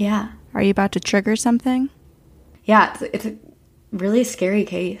 Yeah. Are you about to trigger something? Yeah, it's a really scary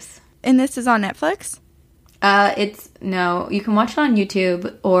case. And this is on Netflix? No, you can watch it on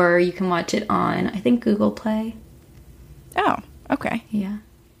YouTube, or you can watch it on, I think, Google Play. Oh, okay. Yeah.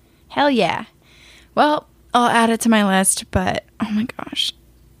 Hell yeah. Well, I'll add it to my list, but oh my gosh.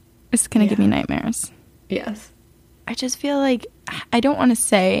 It's going to give me nightmares. Yes. I just feel like I don't want to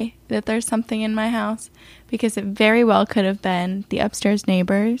say that there's something in my house because it very well could have been the upstairs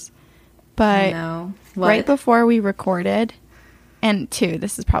neighbors. But right before we recorded, and two,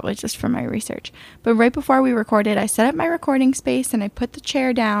 this is probably just from my research, but right before we recorded, I set up my recording space and I put the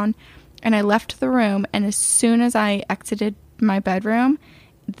chair down and I left the room. And as soon as I exited my bedroom,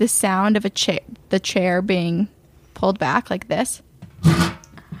 the sound of the chair being pulled back like this,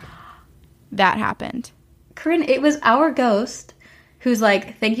 that happened. Corinne, it was our ghost who's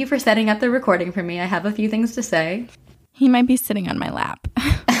like, thank you for setting up the recording for me. I have a few things to say. He might be sitting on my lap.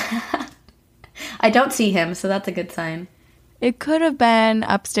 I don't see him, so that's a good sign. It could have been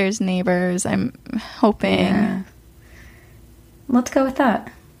upstairs neighbors, I'm hoping. Yeah. Let's go with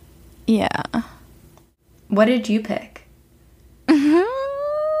that. Yeah. What did you pick? I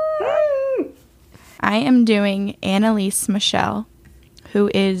am doing Annalise Michel,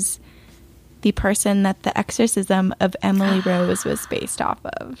 who is the person that the exorcism of Emily Rose was based off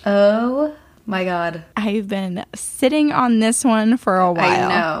of. Oh my God. I've been sitting on this one for a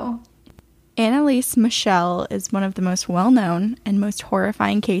while. I know. Annalise Michel is one of the most well-known and most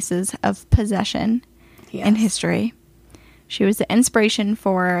horrifying cases of possession in history. She was the inspiration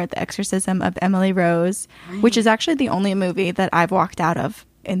for the exorcism of Emily Rose, which is actually the only movie that I've walked out of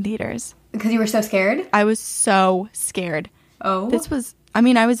in theaters. Because you were so scared? I was so scared. Oh.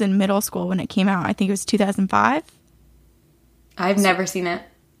 I was in middle school when it came out. I think it was 2005. I've never seen it.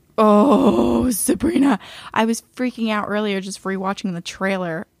 Oh, Sabrina. I was freaking out earlier just rewatching the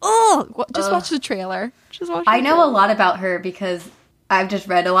trailer. Oh, just watch the trailer. I know a lot about her because I've just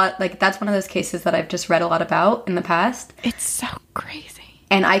read a lot. Like, that's one of those cases that I've just read a lot about in the past. It's so crazy.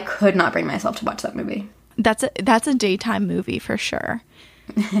 And I could not bring myself to watch that movie. That's a daytime movie for sure.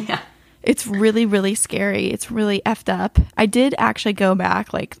 Yeah. It's really, really scary. It's really effed up. I did actually go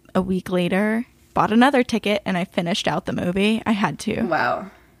back like a week later, bought another ticket, and I finished out the movie. I had to.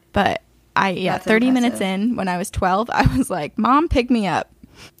 Wow. But 30 impressive. minutes in, when I was 12, I was like, Mom, pick me up.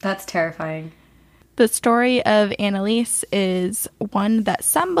 That's terrifying. The story of Annalise is one that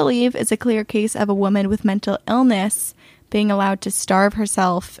some believe is a clear case of a woman with mental illness being allowed to starve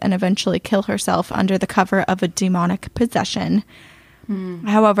herself and eventually kill herself under the cover of a demonic possession.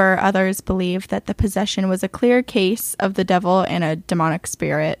 However, others believe that the possession was a clear case of the devil and a demonic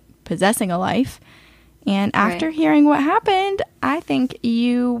spirit possessing a life. And after hearing what happened, I think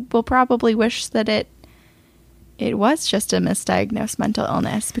you will probably wish that it was just a misdiagnosed mental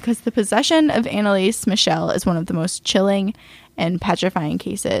illness, because the possession of Anneliese Michel is one of the most chilling and petrifying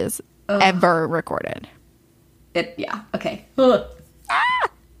cases ever recorded. Okay.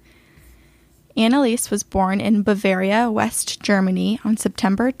 Anneliese was born in Bavaria, West Germany on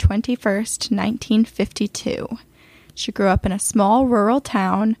September 21st, 1952. She grew up in a small rural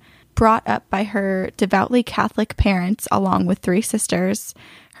town, brought up by her devoutly Catholic parents along with 3 sisters.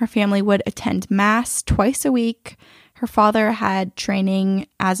 Her family would attend Mass twice a week. Her father had training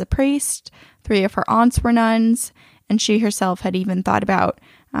as a priest. 3 of her aunts were nuns, and she herself had even thought about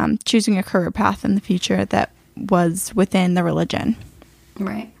choosing a career path in the future that was within the religion.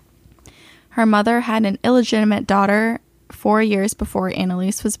 Right. Her mother had an illegitimate daughter 4 years before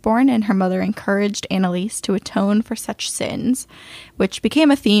Anneliese was born, and her mother encouraged Anneliese to atone for such sins, which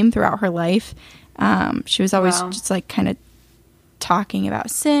became a theme throughout her life. She was always just like kind of talking about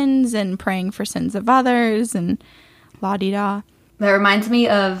sins and praying for sins of others and la-di-da. That reminds me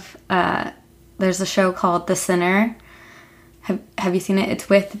of, there's a show called The Sinner. Have you seen it? It's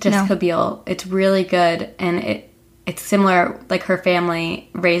with Jessica Biel. It's really good, and it's similar. Like, her family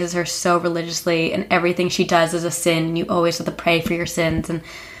raises her so religiously, and everything she does is a sin, and you always have to pray for your sins, and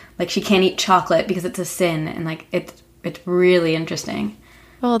like, she can't eat chocolate because it's a sin, and like, it's really interesting.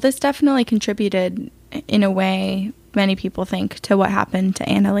 Well, this definitely contributed in a way, many people think, to what happened to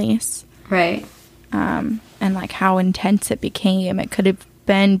Anneliese. Right. And like how intense it became. It could have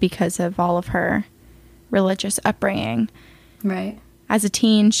been because of all of her religious upbringing. Right. As a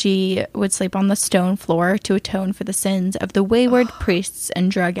teen, she would sleep on the stone floor to atone for the sins of the wayward priests and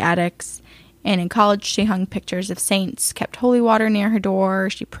drug addicts. And in college, she hung pictures of saints, kept holy water near her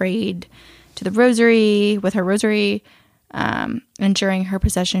door. She prayed to the rosary with her rosary. And during her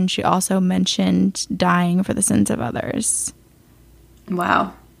possession, she also mentioned dying for the sins of others.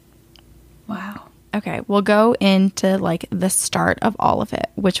 Wow. Okay, we'll go into like the start of all of it,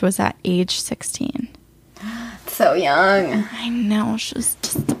 which was at age 16. So young. I know, she was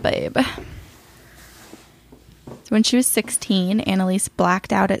just a babe. So when she was 16, Anneliese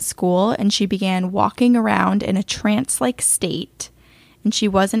blacked out at school, and she began walking around in a trance-like state, and she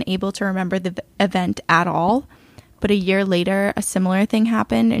wasn't able to remember the event at all. But a year later, a similar thing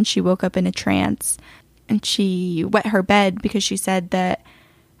happened, and she woke up in a trance, and she wet her bed because she said that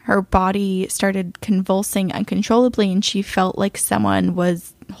her body started convulsing uncontrollably, and she felt like someone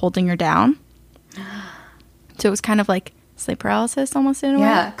was holding her down. So it was kind of like sleep paralysis almost in a way.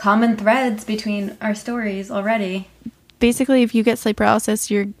 Yeah, common threads between our stories already. Basically, if you get sleep paralysis,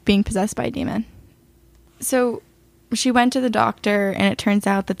 you're being possessed by a demon. So she went to the doctor, and it turns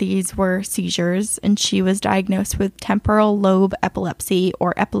out that these were seizures, and she was diagnosed with temporal lobe epilepsy,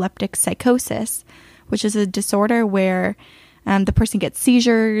 or epileptic psychosis, which is a disorder where the person gets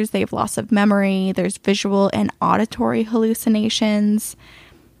seizures, they have loss of memory, there's visual and auditory hallucinations.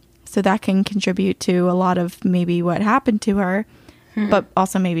 So that can contribute to a lot of maybe what happened to her, but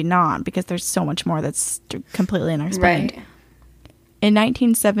also maybe not, because there's so much more that's completely unexplained. Right. In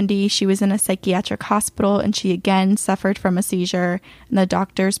 1970, she was in a psychiatric hospital, and she again suffered from a seizure, and the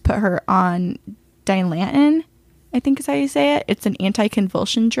doctors put her on Dilantin, I think is how you say it. It's an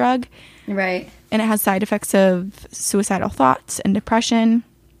anti-convulsion drug. Right. And it has side effects of suicidal thoughts and depression,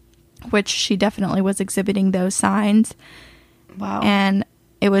 which she definitely was exhibiting those signs. Wow. And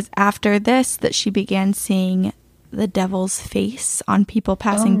it was after this that she began seeing the devil's face on people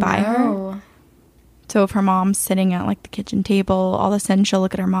passing by her. So if her mom's sitting at like the kitchen table, all of a sudden she'll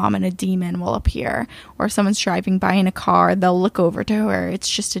look at her mom and a demon will appear. Or if someone's driving by in a car, they'll look over to her. It's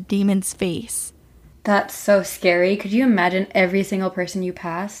just a demon's face. That's so scary. Could you imagine every single person you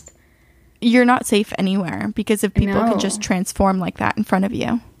passed? You're not safe anywhere because if people could just transform like that in front of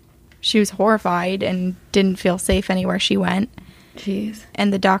you. She was horrified and didn't feel safe anywhere she went. Jeez.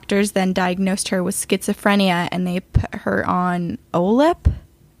 And the doctors then diagnosed her with schizophrenia, and they put her on Olopt,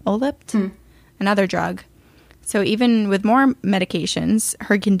 another drug. So even with more medications,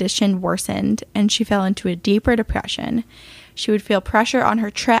 her condition worsened, and she fell into a deeper depression. She would feel pressure on her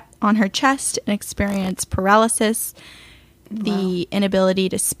chest and experience paralysis, the inability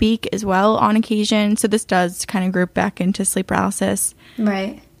to speak as well on occasion. So this does kind of group back into sleep paralysis.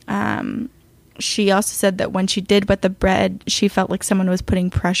 Right. She also said that when she did wet the bed, she felt like someone was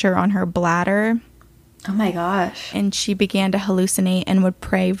putting pressure on her bladder. Oh my gosh. And she began to hallucinate and would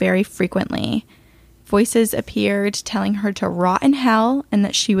pray very frequently. Voices appeared telling her to rot in hell and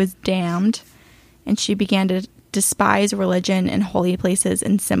that she was damned. And she began to despise religion and holy places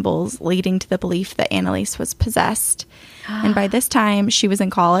and symbols, leading to the belief that Anneliese was possessed. And by this time, she was in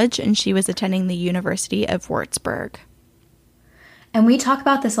college and she was attending the University of Würzburg. And we talk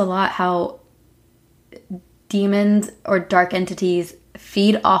about this a lot, how demons or dark entities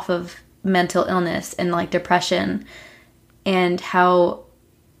feed off of mental illness and like depression, and how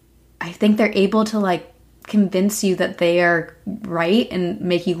I think they're able to like convince you that they are right and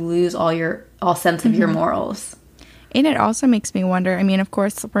make you lose all sense of your morals. And it also makes me wonder, I mean, of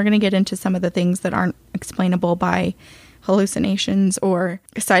course, we're going to get into some of the things that aren't explainable by hallucinations or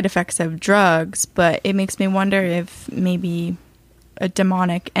side effects of drugs, but it makes me wonder if maybe a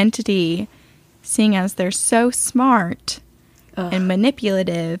demonic entity, seeing as they're so smart and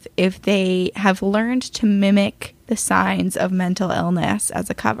manipulative, if they have learned to mimic the signs of mental illness as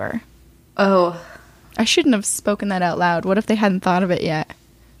a cover. Oh. I shouldn't have spoken that out loud. What if they hadn't thought of it yet?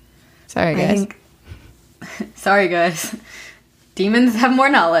 Sorry, guys. Sorry, guys. Demons have more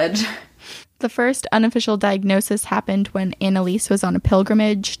knowledge. The first unofficial diagnosis happened when Anneliese was on a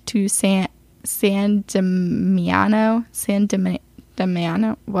pilgrimage to San Damiano.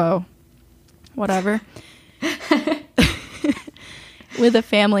 Whoa. Whatever. With a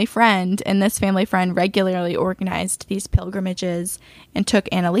family friend, and this family friend regularly organized these pilgrimages and took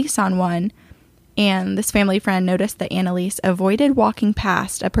Anneliese on one. And this family friend noticed that Anneliese avoided walking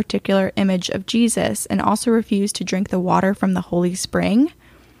past a particular image of Jesus and also refused to drink the water from the holy spring.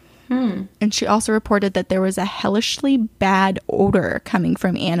 And she also reported that there was a hellishly bad odor coming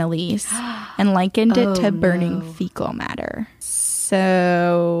from Anneliese and likened it to burning fecal matter.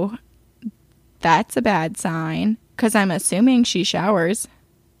 So that's a bad sign, because I'm assuming she showers.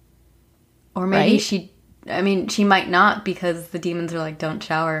 Or maybe right? she might not, because the demons are like, don't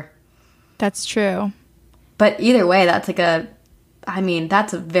shower. That's true. But either way, that's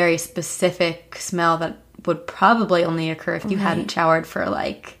that's a very specific smell that would probably only occur if you hadn't showered for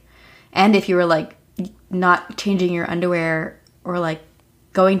and if you were not changing your underwear or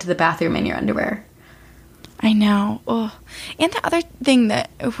going to the bathroom in your underwear. I know. Oh. And the other thing that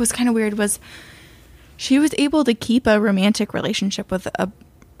was kind of weird was she was able to keep a romantic relationship with a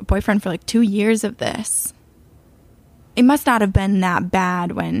boyfriend for 2 years of this. It must not have been that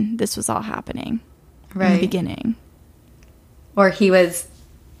bad when this was all happening in the beginning. Or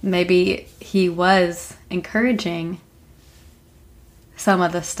maybe he was encouraging some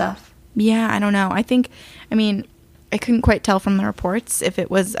of the stuff. Yeah, I don't know. I couldn't quite tell from the reports if it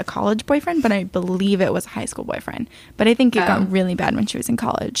was a college boyfriend, but I believe it was a high school boyfriend. But I think it got really bad when she was in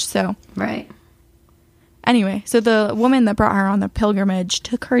college, so. Right. Anyway, so the woman that brought her on the pilgrimage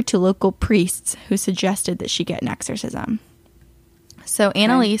took her to local priests who suggested that she get an exorcism. So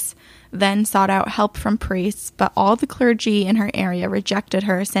Anneliese then sought out help from priests, but all the clergy in her area rejected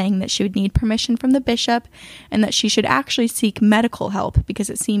her, saying that she would need permission from the bishop and that she should actually seek medical help because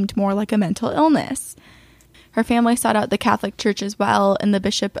it seemed more like a mental illness. Her family sought out the Catholic Church as well, and the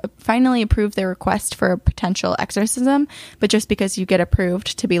bishop finally approved their request for a potential exorcism, but just because you get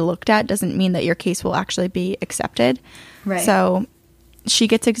approved to be looked at doesn't mean that your case will actually be accepted. Right. So she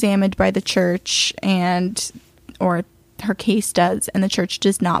gets examined by the church, or her case does, and the church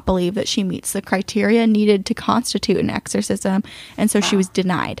does not believe that she meets the criteria needed to constitute an exorcism, and so she was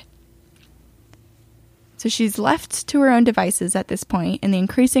denied. So she's left to her own devices at this point, and the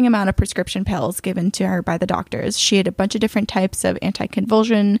increasing amount of prescription pills given to her by the doctors. She had a bunch of different types of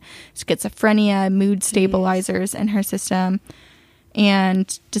anticonvulsion, schizophrenia, mood stabilizers in her system.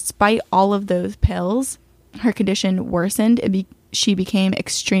 And despite all of those pills, her condition worsened. She became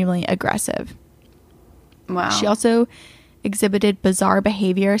extremely aggressive. Wow. She also exhibited bizarre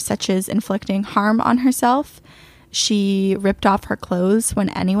behavior, such as inflicting harm on herself. She ripped off her clothes when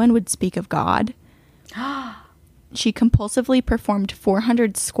anyone would speak of God. She compulsively performed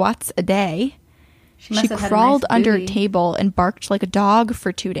 400 squats a day. She crawled under a table and barked like a dog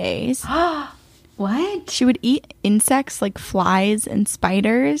for 2 days. What? She would eat insects like flies and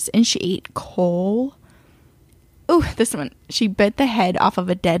spiders, and she ate coal. Ooh, this one. She bit the head off of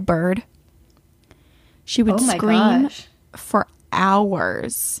a dead bird. She would scream for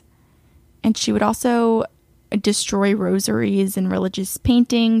hours. And she would also destroy rosaries and religious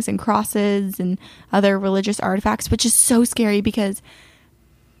paintings and crosses and other religious artifacts, which is so scary because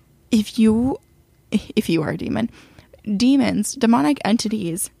if you are a demon, demonic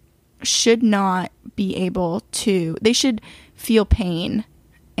entities should not be able to, they should feel pain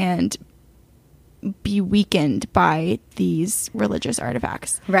and be weakened by these religious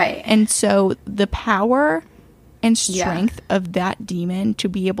artifacts. Right. And so the power and strength of that demon to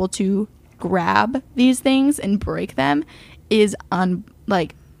be able to grab these things and break them is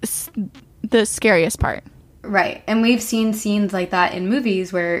the scariest part. Right. And we've seen scenes like that in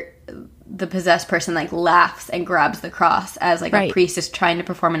movies where the possessed person like laughs and grabs the cross as like Right. a priest is trying to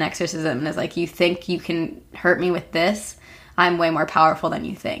perform an exorcism and is like, you think you can hurt me with this? I'm way more powerful than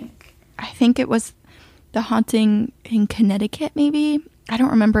you think. I think it was The Haunting in Connecticut, maybe. I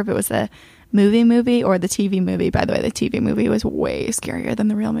don't remember if it was a movie or the TV movie. By the way, the TV movie was way scarier than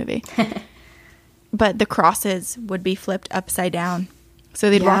the real movie. But the crosses would be flipped upside down. So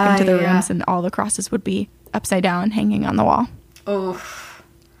they'd walk into the rooms and all the crosses would be upside down, hanging on the wall. Oh.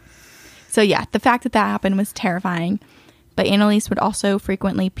 So yeah, the fact that happened was terrifying. But Annalise would also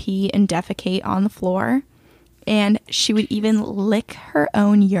frequently pee and defecate on the floor. And she would even lick her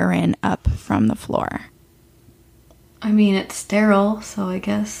own urine up from the floor. I mean, it's sterile, so I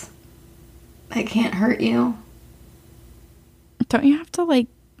guess it can't hurt you. Don't you have to, like,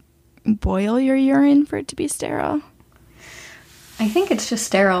 boil your urine for it to be sterile? I think it's just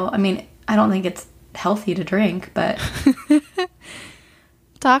sterile. I mean, I don't think it's healthy to drink, but...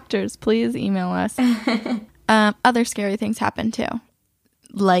 Doctors, please email us. Other scary things happen, too.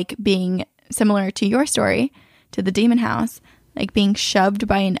 Like being similar to your story, to the demon house, like being shoved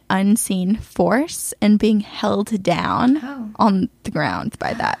by an unseen force and being held down on the ground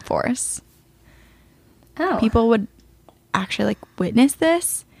by that force. Oh. People would actually like witness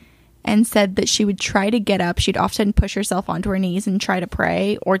this and said that she would try to get up. She'd often push herself onto her knees and try to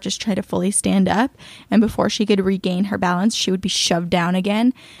pray or just try to fully stand up. And before she could regain her balance, she would be shoved down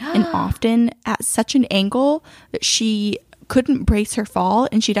again. And often at such an angle that she couldn't brace her fall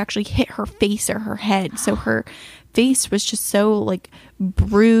and she'd actually hit her face or her head. So her face was just so like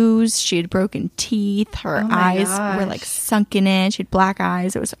bruised. She had broken teeth. Her eyes were like sunken in. She had black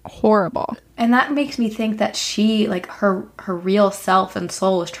eyes. It was horrible. And that makes me think that she, like, her real self and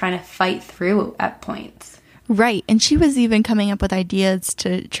soul was trying to fight through at points. Right. And she was even coming up with ideas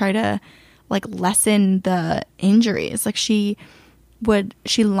to try to, like, lessen the injuries. Like, she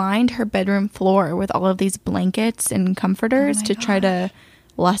lined her bedroom floor with all of these blankets and comforters to try to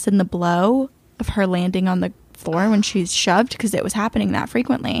lessen the blow of her landing on the floor when she's shoved, because it was happening that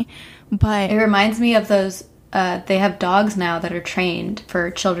frequently. But It reminds me of those... they have dogs now that are trained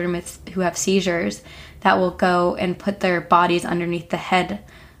for children who have seizures that will go and put their bodies underneath the head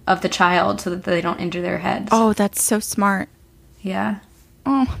of the child so that they don't injure their heads. oh, that's so smart. Yeah.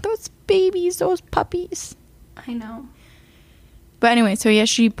 Oh, those babies, those puppies. I know. But anyway, so yeah,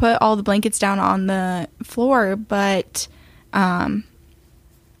 she put all the blankets down on the floor, but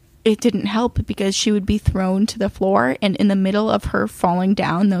it didn't help because she would be thrown to the floor, and in the middle of her falling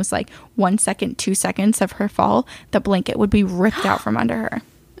down, those like 1 second, 2 seconds of her fall, the blanket would be ripped out from under her.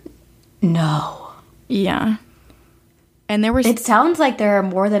 No. Yeah. And there was... It sounds like there are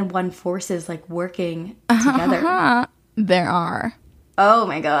more than one forces, like, working together. There are. Oh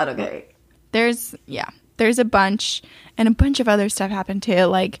my god, okay. There's a bunch, and a bunch of other stuff happened too.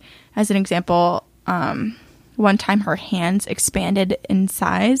 Like, as an example, one time her hands expanded in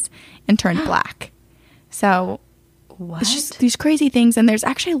size and turned black. So What? it's just these crazy things, and there's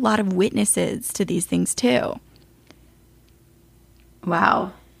actually a lot of witnesses to these things too.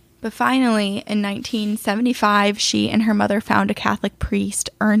 Wow. But finally, in 1975, she and her mother found a Catholic priest,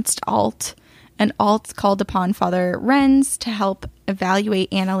 Ernst Alt, and Alt called upon Father Renz to help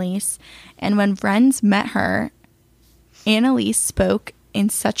evaluate Annalise. And when Renz met her, Annalise spoke in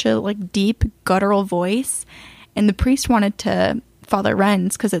such a like deep guttural voice, and the priest wanted to... Father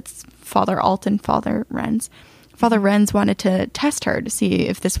Renz, because it's Father Alt and Father Renz. Father Renz wanted to test her to see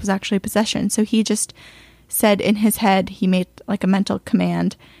if this was actually possession. So he just said in his head, he made like a mental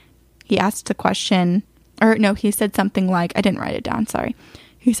command. He asked the question, or no, he said something like, I didn't write it down, sorry.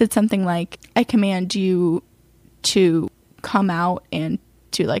 He said something like, I command you to come out and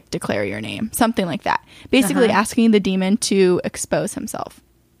to like declare your name. Something like that. Basically asking the demon to expose himself.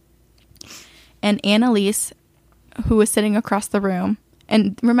 And Annalise, who was sitting across the room,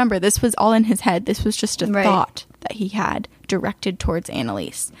 and remember, this was all in his head. This was just a thought that he had directed towards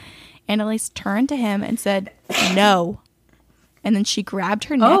Annalise. Annalise turned to him and said, no. And then she grabbed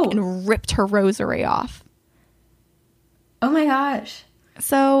her neck and ripped her rosary off. Oh my gosh.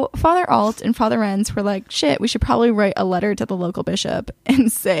 So Father Alt and Father Renz were like, shit, we should probably write a letter to the local bishop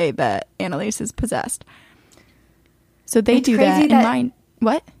and say that Annalise is possessed. So they do that in mind.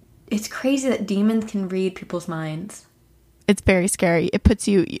 What? It's crazy that demons can read people's minds. It's very scary. It puts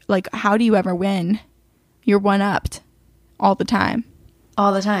you, like, how do you ever win? You're one-upped all the time.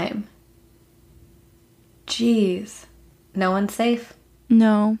 All the time. Jeez. No one's safe.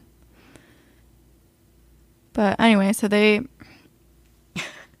 No. But anyway, so they...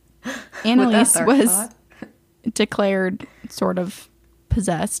 Annalise was declared sort of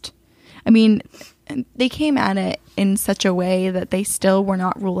possessed. I mean, they came at it in such a way that they still were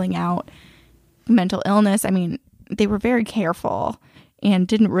not ruling out mental illness. I mean, they were very careful and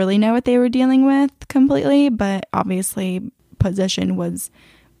didn't really know what they were dealing with completely, but obviously possession was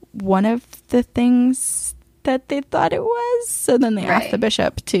one of the things that they thought it was. So then they asked the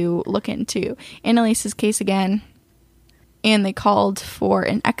bishop to look into Annalise's case again, and they called for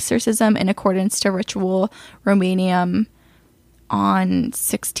an exorcism in accordance to Ritual Romanium on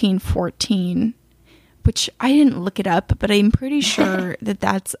 1614, which I didn't look it up, but I'm pretty sure that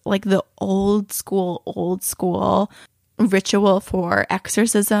that's like the old school ritual for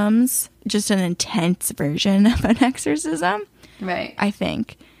exorcisms, just an intense version of an exorcism. Right. I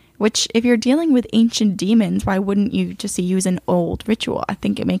think. Which, if you're dealing with ancient demons, why wouldn't you just use an old ritual? I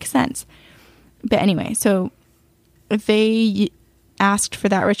think it makes sense. But anyway, so they asked for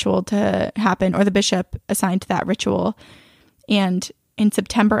that ritual to happen, or the bishop assigned that ritual. And in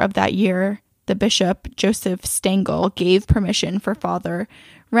September of that year, the bishop, Joseph Stengel, gave permission for Father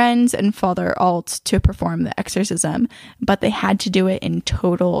Renz and Father Alt to perform the exorcism, but they had to do it in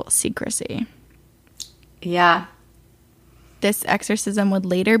total secrecy. Yeah. This exorcism would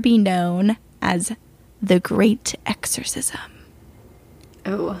later be known as the Great Exorcism.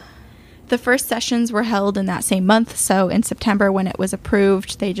 Oh. The first sessions were held in that same month, so in September when it was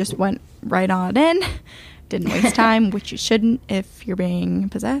approved, they just went right on in. Didn't waste time, which you shouldn't if you're being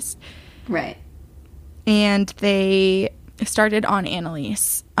possessed. Right. And they started on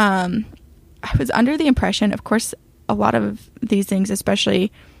Annalise. I was under the impression, of course, a lot of these things,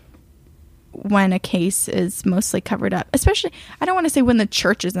 especially when a case is mostly covered up, especially, I don't want to say when the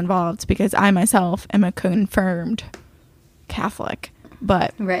church is involved, because I myself am a confirmed Catholic,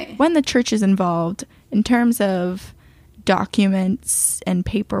 but when the church is involved, in terms of documents and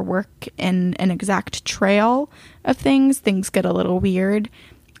paperwork and an exact trail of things get a little weird.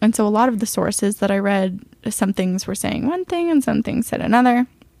 And so a lot of the sources that I read, some things were saying one thing and some things said another.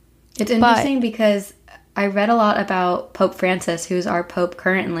 It's interesting because I read a lot about Pope Francis, who's our Pope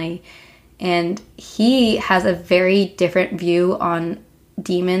currently, and he has a very different view on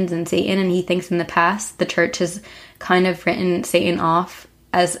demons and Satan, and he thinks in the past the church has kind of written Satan off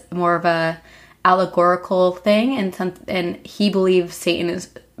as more of a allegorical thing, and he believes Satan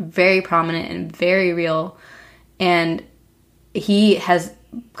is very prominent and very real, and he has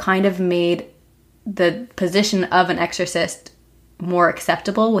kind of made the position of an exorcist more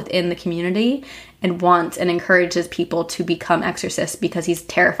acceptable within the community, and wants and encourages people to become exorcists because he's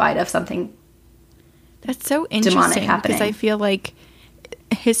terrified of something. That's so interesting, because I feel like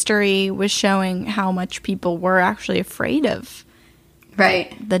history was showing how much people were actually afraid of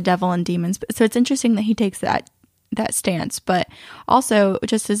the devil and demons. So it's interesting that he takes that stance. But also,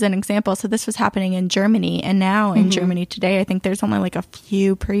 just as an example, so this was happening in Germany, and now in Germany today, I think there's only like a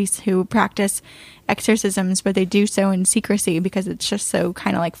few priests who practice exorcisms, but they do so in secrecy because it's just so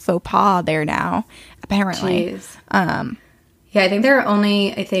kind of like faux pas there now, apparently. Yeah, I think there are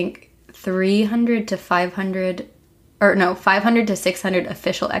only, 300 to 500, or no, 500 to 600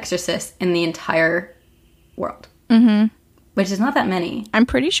 official exorcists in the entire world. Mm-hmm. Which is not that many. I'm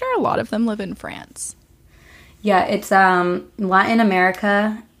pretty sure a lot of them live in France. Yeah, it's Latin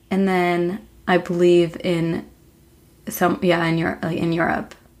America, and then I believe in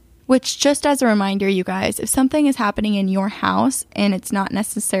Europe. Which, just as a reminder, you guys, if something is happening in your house and it's not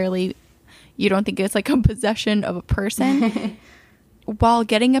necessarily, you don't think it's like a possession of a person, while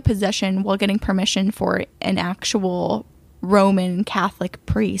getting permission for an actual Roman Catholic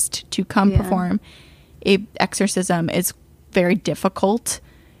priest to come perform a exorcism is very difficult.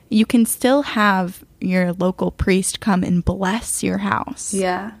 You can still have your local priest come and bless your house.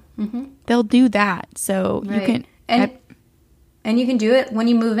 Yeah. Mm-hmm. They'll do that. So you can... And you can do it when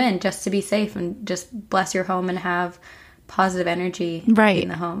you move in, just to be safe and just bless your home and have positive energy in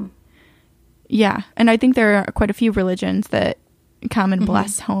the home. Yeah. And I think there are quite a few religions that come and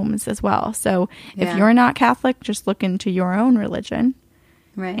bless homes as well. So if you're not Catholic, just look into your own religion.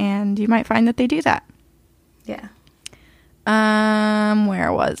 Right. And you might find that they do that. Yeah.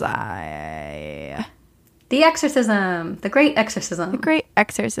 Where was I? The exorcism. The Great Exorcism. The Great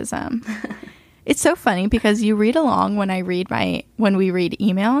Exorcism. It's so funny because you read along when we read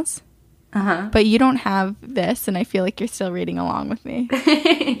emails. But you don't have this, and I feel like you're still reading along with me.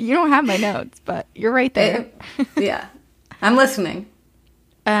 You don't have my notes, but you're right there. Yeah. I'm listening.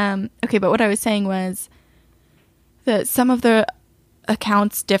 Okay, but what I was saying was that some of the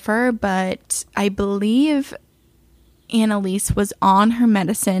accounts differ, but I believe Annalise was on her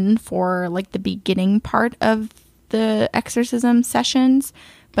medicine for like the beginning part of the exorcism sessions,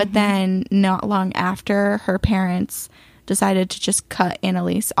 but then not long after, her parents decided to just cut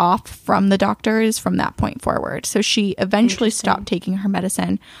Annalise off from the doctors from that point forward. So she eventually stopped taking her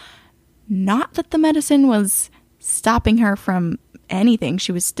medicine. Not that the medicine was stopping her from anything.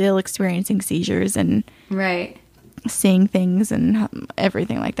 She was still experiencing seizures and seeing things and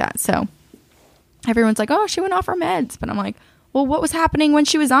everything like that. So everyone's like, oh, she went off her meds. But I'm like, well, what was happening when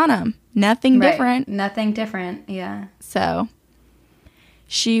she was on them? Nothing different. Nothing different, yeah. So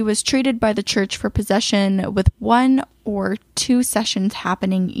she was treated by the church for possession with 1 or 2 sessions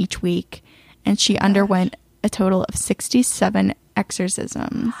happening each week. And she underwent a total of 67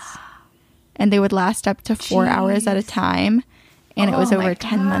 exorcisms. And they would last up to 4 hours at a time. And it was over a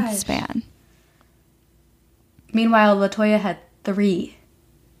 10-month span. Meanwhile, LaToya had 3.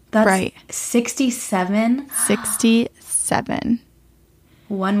 That's 67? 67.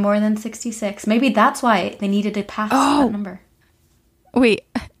 One more than 66. Maybe that's why they needed to pass that number. Wait,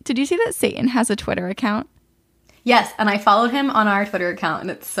 did you see that Satan has a Twitter account? Yes, and I followed him on our Twitter account, and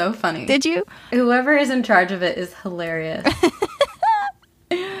it's so funny. Did you? Whoever is in charge of it is hilarious.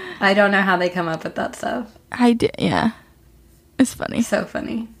 I don't know how they come up with that stuff. I did, yeah. It's funny. So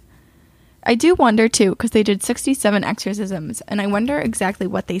funny. I do wonder, too, because they did 67 exorcisms, and I wonder exactly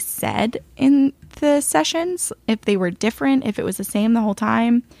what they said in the sessions, if they were different, if it was the same the whole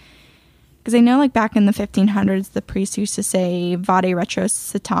time. Because I know, like, back in the 1500s, the priests used to say, Vade retro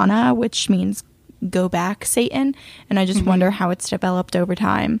Satana, which means go back, Satan, and I just wonder how it's developed over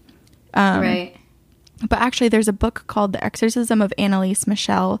time. Right. But actually, there's a book called The Exorcism of Annalise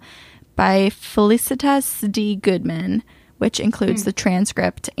Michel by Felicitas D. Goodman, which includes the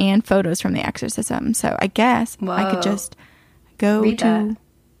transcript and photos from the exorcism. So I guess I could just go to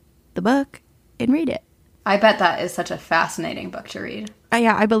the book and read it. I bet that is such a fascinating book to read.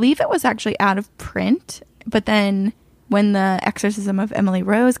 Yeah, I believe it was actually out of print, but then when the Exorcism of Emily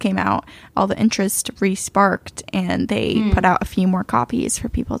Rose came out, all the interest re-sparked, and they put out a few more copies for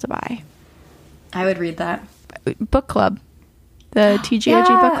people to buy. I would read that. Book club. The TGOG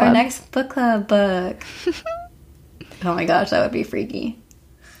book club. Our next book club book. Oh my gosh, that would be freaky.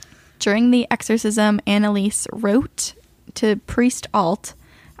 During the exorcism, Annalise wrote to Priest Alt,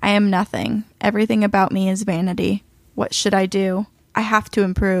 I am nothing. Everything about me is vanity. What should I do? I have to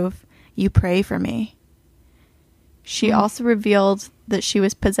improve. You pray for me. She also revealed that she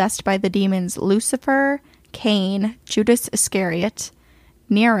was possessed by the demons Lucifer, Cain, Judas Iscariot,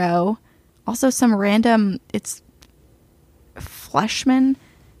 Nero, also some random, it's Fleshman,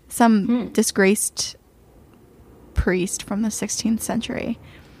 some disgraced priest from the 16th century.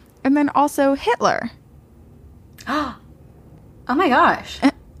 And then also Hitler. Oh my gosh.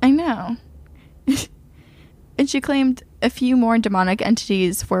 I know. And she claimed a few more demonic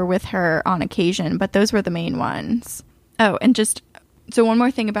entities were with her on occasion, but those were the main ones. Oh, and so one more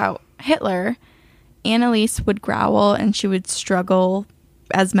thing about Hitler. Annalise would growl and she would struggle,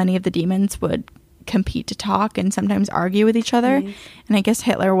 as many of the demons would compete to talk and sometimes argue with each other. And I guess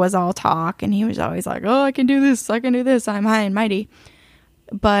Hitler was all talk, and he was always like, oh, I can do this, I'm high and mighty.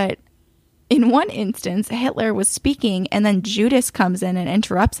 But in one instance, Hitler was speaking, and then Judas comes in and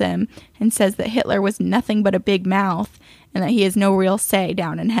interrupts him and says that Hitler was nothing but a big mouth and that he has no real say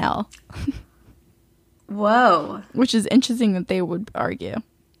down in hell. Whoa. Which is interesting that they would argue.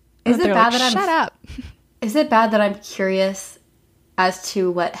 Is it bad that shut up? Is it bad that I'm curious as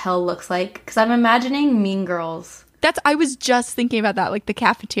to what hell looks like? Because I'm imagining Mean Girls. I was just thinking about that, like the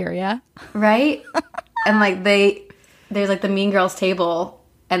cafeteria. Right? And like there's like the Mean Girls table,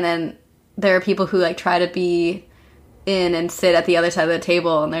 and then there are people who like try to be in and sit at the other side of the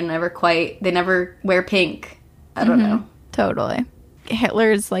table, and they never wear pink. I don't know. Totally.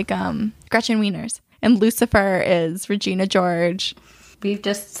 Hitler's like Gretchen Wieners, and Lucifer is Regina George. We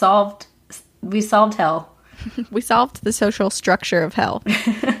solved hell. We solved the social structure of hell.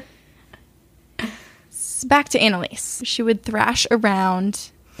 Back to Annalise. She would thrash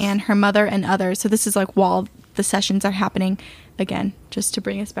around, and her mother and others, so this is like while the sessions are happening, again, just to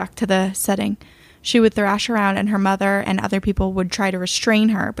bring us back to the setting. She would thrash around, and her mother and other people would try to restrain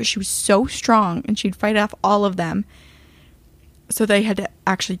her, but she was so strong, and she'd fight off all of them. So they had to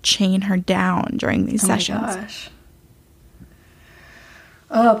actually chain her down during these sessions. Oh my gosh.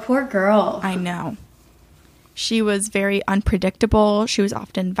 Oh, poor girl. I know. She was very unpredictable. She was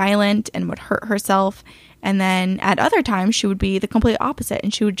often violent and would hurt herself. And then at other times, she would be the complete opposite.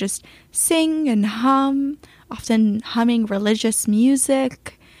 And she would just sing and hum, often humming religious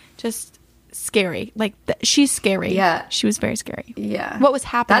music. Just scary. Like, she's scary. Yeah. She was very scary. Yeah. What was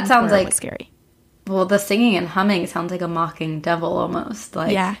happening that sounds to her like, was scary. Well, the singing and humming sounds like a mocking devil almost.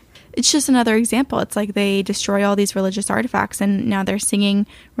 Like, yeah. It's just another example. It's like they destroy all these religious artifacts, and now they're singing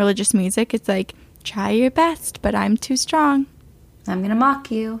religious music. It's like, Try your best, but I'm too strong. I'm gonna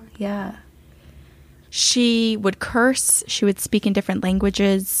mock you. Yeah. She would curse, she would speak in different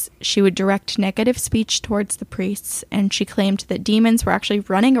languages, she would direct negative speech towards the priests, and she claimed that demons were actually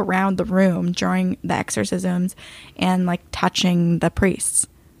running around the room during the exorcisms and like touching the priests.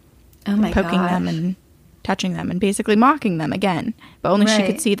 Oh my god. Poking them and touching them and basically mocking them again, but only she Right.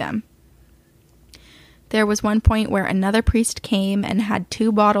 could see them. There was one point where another priest came and had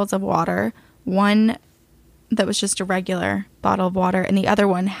 2 bottles of water, one that was just a regular bottle of water, and the other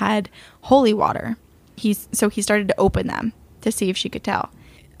one had holy water. So he started to open them to see if she could tell.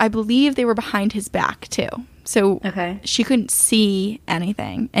 I believe they were behind his back too. So Okay. she couldn't see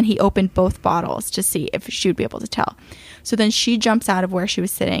anything, and he opened both bottles to see if she would be able to tell. So then she jumps out of where she was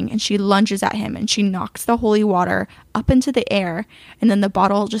sitting and she lunges at him and she knocks the holy water up into the air, and then the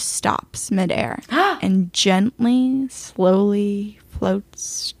bottle just stops midair and gently, slowly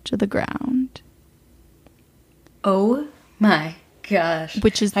floats to the ground. Oh my gosh.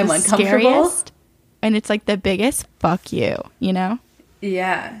 Which is I'm the uncomfortable. scariest. And it's like the biggest fuck you, you know?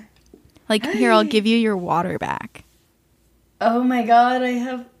 Yeah. Like, here, I'll give you your water back. Oh my god, I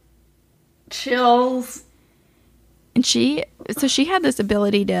have chills. And she had this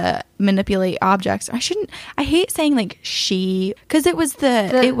ability to manipulate objects. I hate saying like she, because it was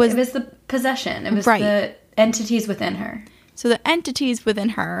It was the possession. It was Right. the entities within her. so the entities within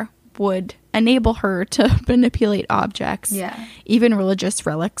her would enable her to manipulate objects, Yeah. even religious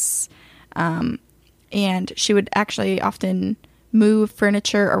relics. And she would actually often move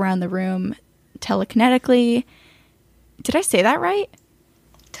furniture around the room telekinetically. Did I say that right?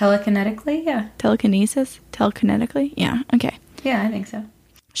 Telekinetically? Yeah. Telekinesis? Telekinetically? Yeah, okay. Yeah, I think so.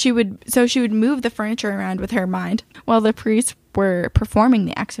 She would move the furniture around with her mind while the priests were performing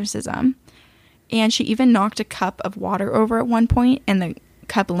the exorcism. And she even knocked a cup of water over at one point, and the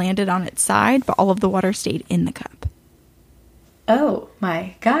cup landed on its side, but all of the water stayed in the cup. Oh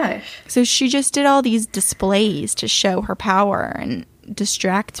my gosh. So she just did all these displays to show her power and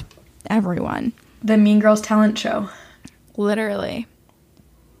distract everyone. The Mean Girls talent show. Literally.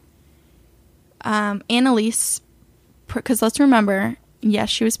 Annalise, because let's remember, yes,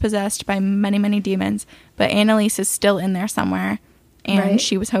 she was possessed by many, many demons, but Annalise is still in there somewhere, and Right.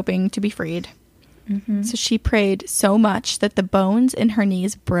 she was hoping to be freed. So she prayed so much that the bones in her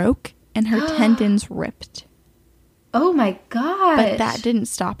knees broke and her tendons ripped. Oh my god. But that didn't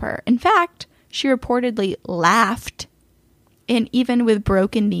stop her. In fact, she reportedly laughed. And even with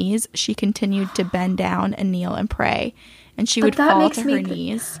broken knees, she continued to bend down and kneel and pray. And she But would that fall makes to me her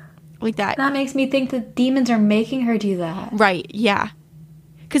knees like that. That makes me think that demons are making her do that. Right, yeah.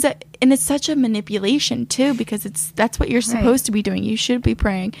 And it's such a manipulation, too, because that's what you're supposed to be doing. You should be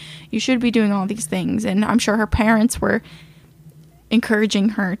praying. You should be doing all these things. And I'm sure her parents were encouraging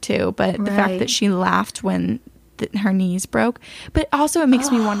her, too. But the fact Right. that she laughed when her knees broke. But also it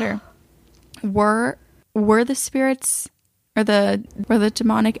makes me wonder, were the spirits or were the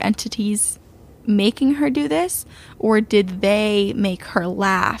demonic entities making her do this, or did they make her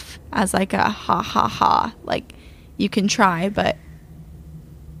laugh as like a ha ha ha, like you can try but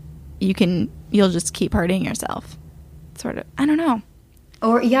you'll just keep hurting yourself, sort of. I don't know.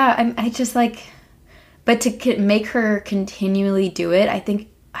 Or yeah, I just like, but to make her continually do it, I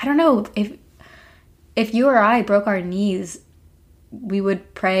don't know, if you or I broke our knees, we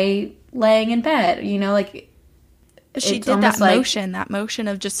would pray laying in bed, you know, like She it's did that almost like- motion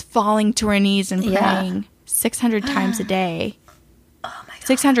of just falling to her knees and Yeah. praying 600 times a day. Oh my god.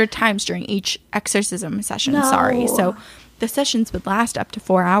 600 times during each exorcism session, No. sorry. So the sessions would last up to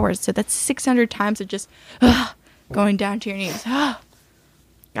 4 hours. So that's 600 times of just going down to your knees.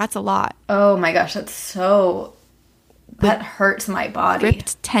 That's a lot. Oh my gosh, that hurts my body.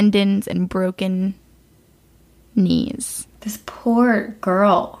 Ripped tendons and broken knees. This poor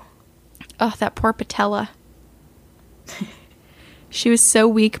girl. Oh, that poor patella. She was so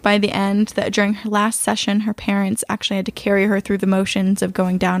weak by the end that during her last session, her parents actually had to carry her through the motions of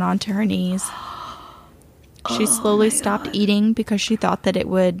going down onto her knees. She slowly stopped eating because she thought that it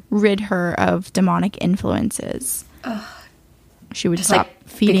would rid her of demonic influences. She would Just stop like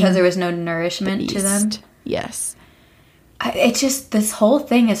feeding because there was no nourishment to them. beast. Yes. It's just, this whole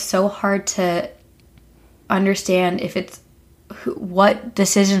thing is so hard to understand if it's what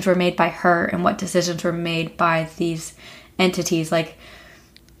decisions were made by her and what decisions were made by these entities. Like,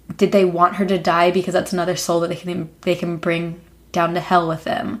 did they want her to die because that's another soul that they can bring down to hell with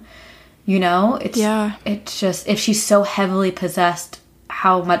them? You know, it's just, if she's so heavily possessed,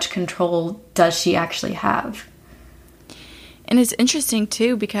 how much control does she actually have? And it's interesting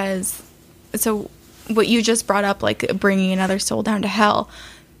too because, so what you just brought up, like bringing another soul down to hell,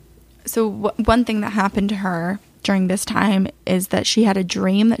 So one thing that happened to her during this time is that she had a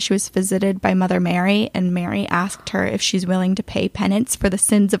dream that she was visited by Mother Mary, and Mary asked her if she's willing to pay penance for the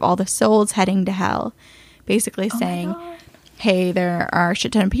sins of all the souls heading to hell. Basically saying, hey, there are a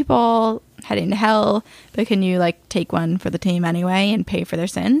shit ton of people heading to hell, but can you, like, take one for the team anyway and pay for their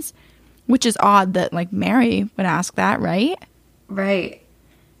sins? Which is odd that, like, Mary would ask that, right? Right.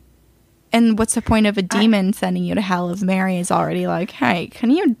 And what's the point of a demon sending you to hell if Mary is already like, hey,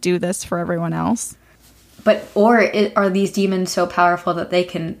 can you do this for everyone else? But, are these demons so powerful that they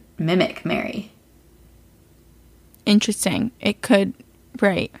can mimic Mary? Interesting. It could,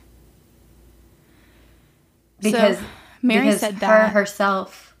 right. Because so, Mary because said that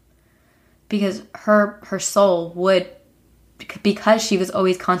herself, because her soul would, because she was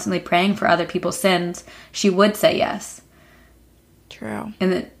always constantly praying for other people's sins, she would say yes. True.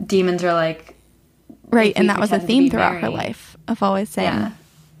 And the demons are like, right, and that was a theme throughout her life of always saying,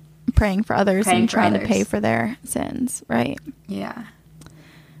 praying for others and trying to pay for their sins, right? Yeah.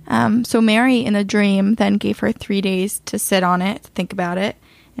 So Mary in the dream then gave her 3 days to sit on it, to think about it,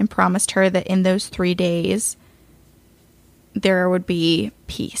 and promised her that in those 3 days there would be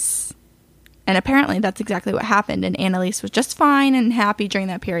peace. And apparently that's exactly what happened, and Annalise was just fine and happy during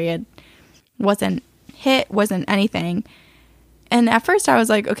that period. Wasn't hit, wasn't anything. And at first I was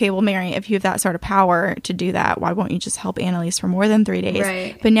like, okay, well, Mary, if you have that sort of power to do that, why won't you just help Annalise for more than 3 days?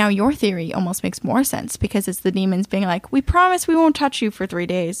 Right. But now your theory almost makes more sense, because it's the demons being like, we promise we won't touch you for 3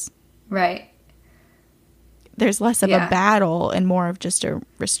 days. Right. There's less of a battle and more of just a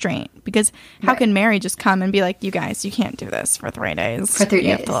restraint. Because how can Mary just come and be like, you guys, you can't do this for 3 days. For 3 days.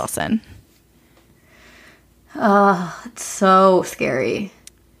 You have to listen. Oh, it's so scary.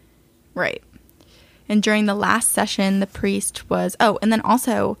 Right. And during the last session, the priest was... Oh, and then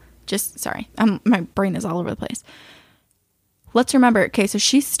also... Sorry. My brain is all over the place. Let's remember, okay, so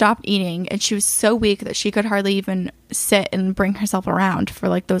she stopped eating, and she was so weak that she could hardly even sit and bring herself around for,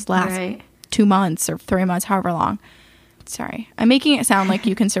 like, those last 2 months or 3 months, however long. Sorry. I'm making it sound like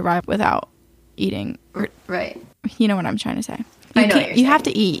you can survive without eating. Right. You know what I'm trying to say. I know what you're you have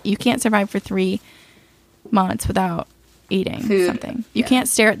saying. to eat. You can't survive for 3 months without eating something. You can't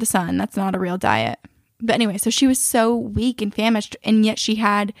stare at the sun. That's not a real diet. But anyway, so she was so weak and famished, and yet she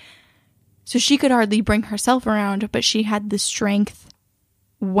could hardly bring herself around, but she had the strength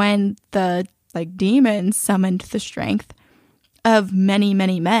when the, like, demons summoned the strength of many,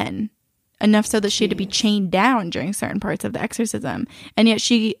 many men. Enough so that she had to be chained down during certain parts of the exorcism. And yet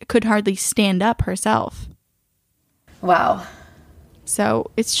she could hardly stand up herself. Wow. So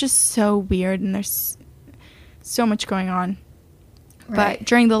it's just so weird, and there's so much going on. Right. But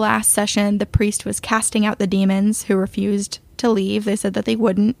during the last session, the priest was casting out the demons who refused to leave. They said that they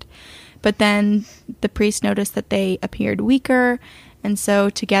wouldn't. But then the priest noticed that they appeared weaker. And so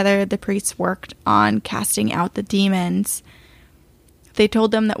together the priests worked on casting out the demons. They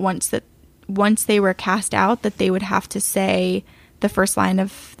told them that once they were cast out, that they would have to say the first line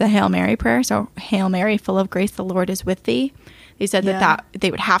of the Hail Mary prayer. So, Hail Mary, full of grace, the Lord is with thee. They said that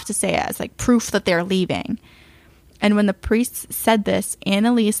they would have to say it as, like, proof that they're leaving. And when the priests said this,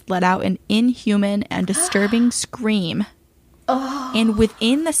 Annalise let out an inhuman and disturbing scream. Oh. And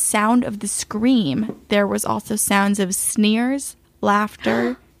within the sound of the scream, there was also sounds of sneers,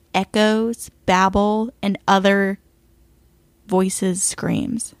 laughter, echoes, babble, and other voices'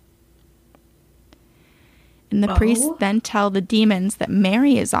 screams. And the priests then tell the demons that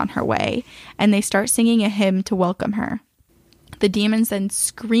Mary is on her way, and they start singing a hymn to welcome her. The demons then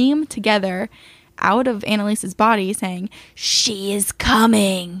scream together out of Annalise's body, saying, "She is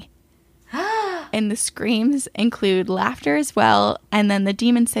coming!" And the screams include laughter as well, and then the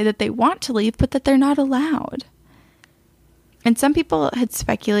demons say that they want to leave, but that they're not allowed. And some people had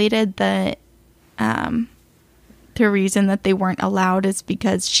speculated that the reason that they weren't allowed is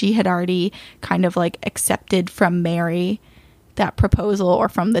because she had already kind of, like, accepted from Mary that proposal, or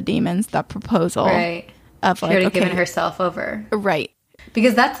from the demons that proposal. Right. Of, she like, already given herself over. Right.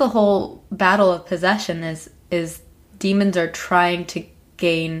 Because that's the whole battle of possession is demons are trying to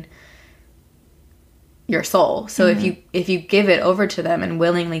gain your soul. So if you give it over to them and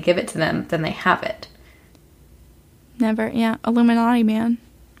willingly give it to them, then they have it. Never, Illuminati, man.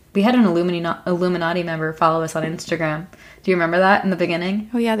 We had an Illuminati member follow us on Instagram. Do you remember that in the beginning?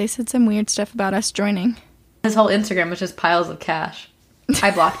 Oh yeah, they said some weird stuff about us joining. His whole Instagram was just piles of cash.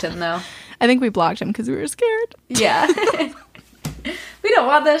 I blocked him though. I think we blocked him because we were scared. Yeah. We don't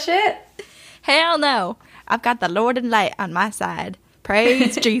want that shit. Hell no. I've got the Lord and light on my side.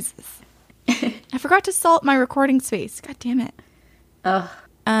 Praise Jesus. I forgot to salt my recording space. God damn it. Ugh.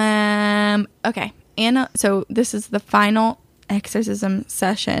 Okay. Anna, so this is the final exorcism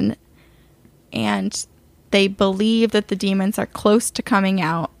session. and they believe that the demons are close to coming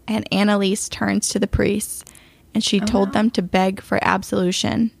out, and Annalise turns to the priests, and she told them to beg for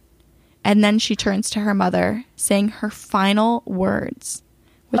absolution. And then she turns to her mother, saying her final words,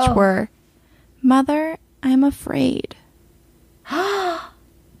 which were, "Mother, I'm afraid."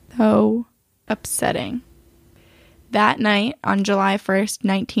 So upsetting. That night, on July 1st,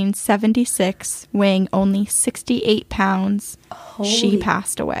 1976, weighing only 68 pounds, she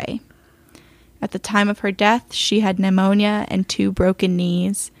passed away. At the time of her death, she had pneumonia and 2 broken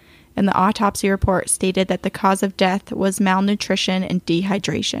knees, and the autopsy report stated that the cause of death was malnutrition and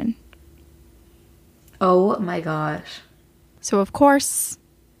dehydration. Oh my gosh. So, of course,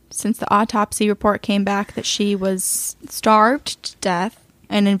 since the autopsy report came back that she was starved to death,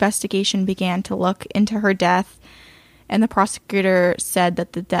 an investigation began to look into her death, and the prosecutor said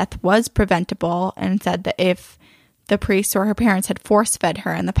that the death was preventable and said that if the priest or her parents had force-fed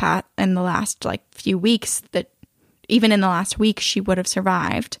her in the last few weeks, that even in the last week she would have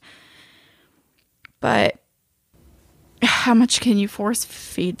survived. But how much can you force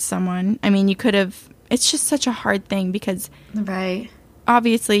feed someone? I mean, you could have. It's just such a hard thing because right.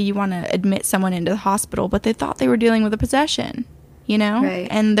 Obviously you want to admit someone into the hospital, but they thought they were dealing with a possession, you know? Right.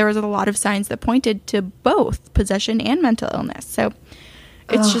 And there was a lot of signs that pointed to both possession and mental illness. So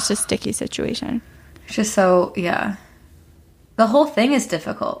it's just a sticky situation. It's just so, yeah. The whole thing is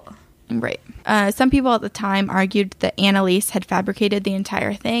difficult. Right. Some people at the time argued that Annalise had fabricated the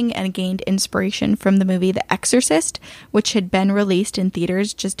entire thing and gained inspiration from the movie The Exorcist, which had been released in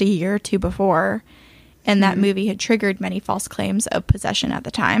theaters just a year or two before. And that movie had triggered many false claims of possession at the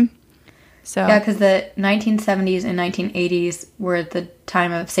time. So yeah, because the 1970s and 1980s were the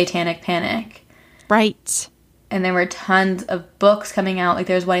time of satanic panic. Right. And there were tons of books coming out. Like,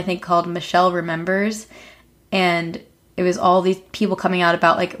 there's one, I think, called Michelle Remembers. And it was all these people coming out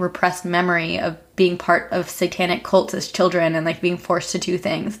about, repressed memory of being part of satanic cults as children and, being forced to do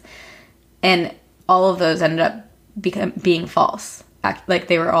things. And all of those ended up being false.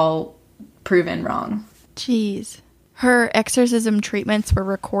 They were all proven wrong. Jeez. Her exorcism treatments were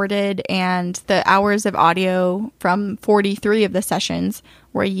recorded, and the hours of audio from 43 of the sessions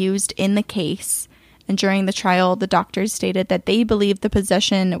were used in the case. And during the trial, the doctors stated that they believed the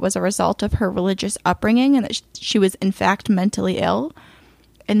possession was a result of her religious upbringing and that she was, in fact, mentally ill.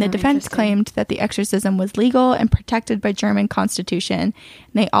 And the defense claimed that the exorcism was legal and protected by German constitution. And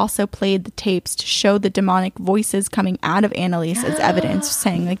they also played the tapes to show the demonic voices coming out of Annalise as evidence,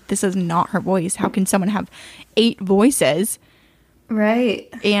 saying, this is not her voice. How can someone have 8 voices? Right.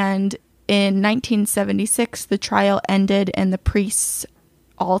 And in 1976, the trial ended and the priests,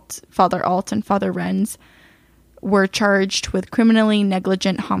 Father Alt and Father Renz, were charged with criminally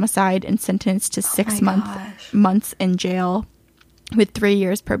negligent homicide and sentenced to 6 months in jail with 3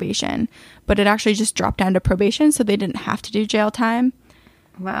 years probation. But it actually just dropped down to probation, so they didn't have to do jail time.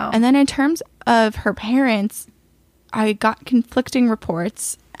 Wow. And then in terms of her parents, I got conflicting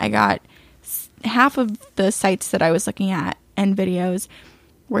reports. I got half of the sites that I was looking at and videos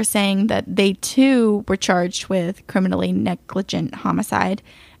were saying that they too were charged with criminally negligent homicide.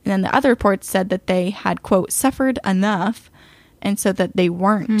 And then the other reports said that they had, quote, suffered enough, and so that they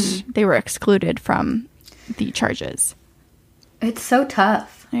weren't, they were excluded from the charges. It's so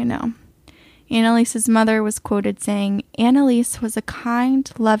tough. I know. Annalise's mother was quoted saying, "Annalise was a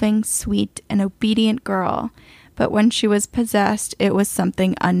kind, loving, sweet, and obedient girl, but when she was possessed, it was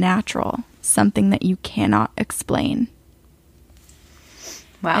something unnatural, something that you cannot explain."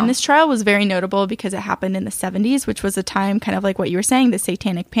 Wow. And this trial was very notable because it happened in the 70s, which was a time kind of like what you were saying, the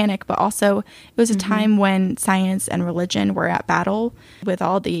satanic panic, but also it was a time when science and religion were at battle with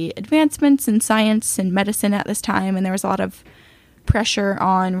all the advancements in science and medicine at this time. And there was a lot of pressure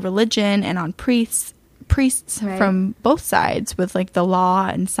on religion and on priests right. from both sides, with the law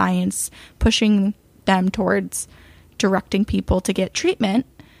and science pushing them towards directing people to get treatment.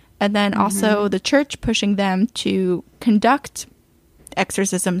 And then also the church pushing them to conduct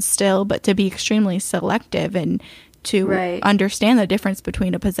exorcisms still, but to be extremely selective and to understand the difference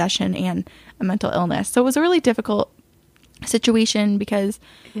between a possession and a mental illness. So it was a really difficult situation because,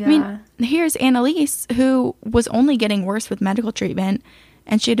 here's Annalise, who was only getting worse with medical treatment,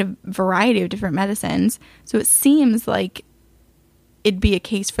 and she had a variety of different medicines. So it seems like it'd be a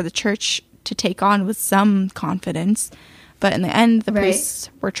case for the church to take on with some confidence. But in the end, the priests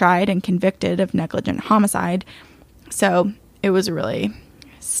were tried and convicted of negligent homicide. So it was a really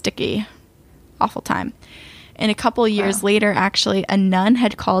sticky, awful time. And a couple years later, actually, a nun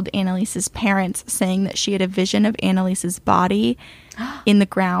had called Annalise's parents saying that she had a vision of Annalise's body in the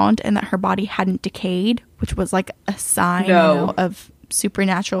ground and that her body hadn't decayed, which was a sign of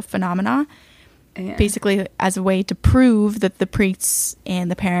supernatural phenomena. basically as a way to prove that the priests and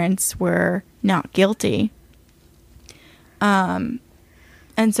the parents were not guilty. And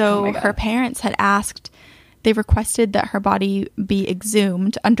so her parents had they requested that her body be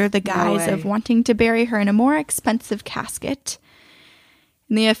exhumed under the guise of wanting to bury her in a more expensive casket.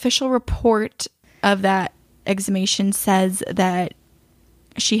 And the official report of that exhumation says that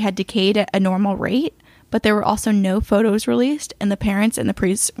she had decayed at a normal rate, but there were also no photos released, and the parents and the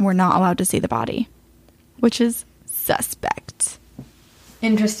priests were not allowed to see the body, which is suspect.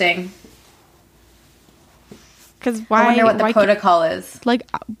 Interesting. Because why? I wonder what the protocol is. Like,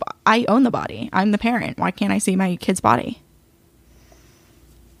 I own the body. I'm the parent. Why can't I see my kid's body?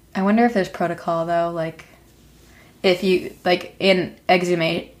 I wonder if there's protocol, though. Like, if you, like, in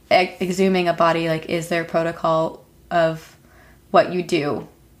exhuming a body, like, is there protocol of what you do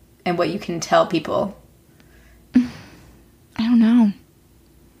and what you can tell people? I don't know.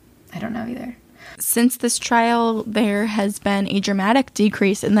 I don't know either. Since this trial, there has been a dramatic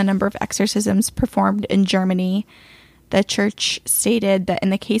decrease in the number of exorcisms performed in Germany. The church stated that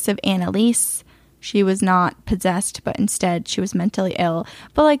in the case of Anneliese, she was not possessed, but instead she was mentally ill.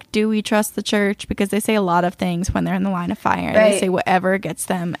 But, like, do we trust the church? Because they say a lot of things when they're in the line of fire. Right. They say whatever gets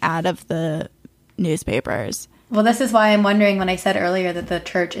them out of the newspapers. Well, this is why I'm wondering when I said earlier that the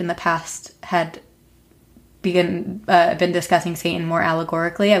church in the past had been discussing Satan more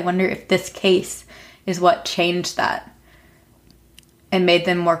allegorically. I wonder if this case is what changed that and made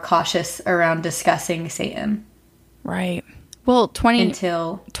them more cautious around discussing Satan. Right. Well, 20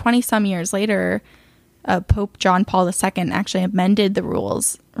 some years later, Pope John Paul II actually amended the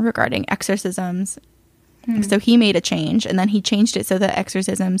rules regarding exorcisms. So he made a change, and then he changed it so that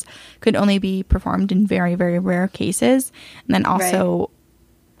exorcisms could only be performed in very, very rare cases. And then also,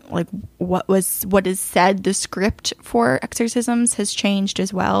 like, what is said, the script for exorcisms has changed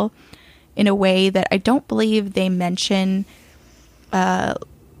as well in a way that I don't believe they mention, I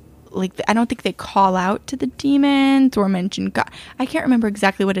don't think they call out to the demons or mention God. I can't remember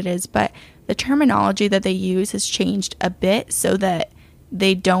exactly what it is, but the terminology that they use has changed a bit so that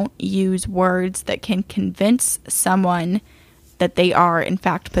they don't use words that can convince someone that they are, in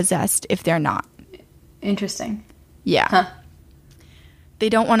fact, possessed if they're not. Interesting. Yeah. Huh. They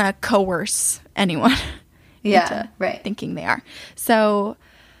don't want to coerce anyone into thinking they are. So,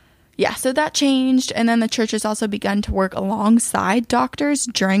 yeah, so that changed. And then the church has also begun to work alongside doctors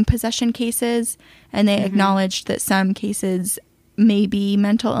during possession cases. And they acknowledged that some cases may be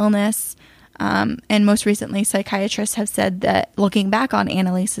mental illness. And most recently, psychiatrists have said that, looking back on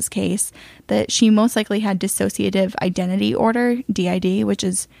Anneliese's case, that she most likely had dissociative identity order, DID, which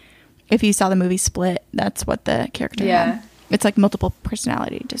is, if you saw the movie Split, that's what the character had. It's like multiple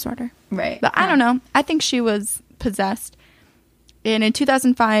personality disorder. Right. But I don't know. I think she was possessed. And in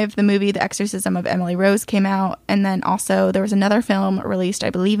 2005, the movie The Exorcism of Emily Rose came out. And then also there was another film released, I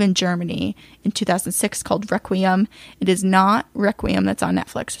believe, in Germany in 2006 called Requiem. It is not Requiem that's on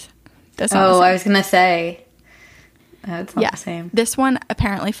Netflix. That's not the same. I was going to say. It's not the same. This one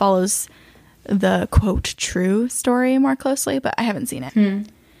apparently follows the, quote, true story more closely, but I haven't seen it.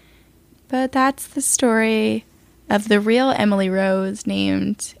 But that's the story of the real Emily Rose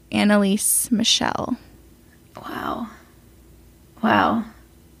named Anneliese Michel. Wow.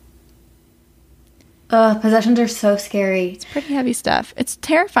 Possessions are so scary. It's pretty heavy stuff. It's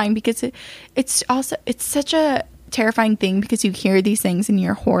terrifying because it's such a terrifying thing because you hear these things and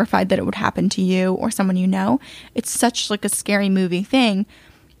you're horrified that it would happen to you or someone you know. It's such like a scary movie thing.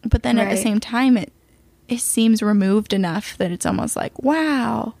 But then at the same time, it seems removed enough that it's almost like,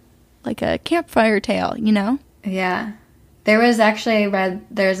 wow, like a campfire tale, you know? Yeah. There was actually,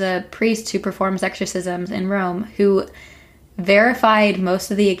 there's a priest who performs exorcisms in Rome who verified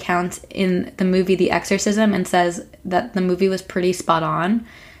most of the accounts in the movie The Exorcism and says that the movie was pretty spot on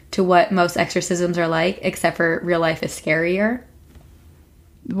to what most exorcisms are like, except for real life is scarier.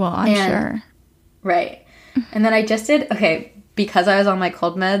 Well, I'm sure. Right. And then I just did, because I was on my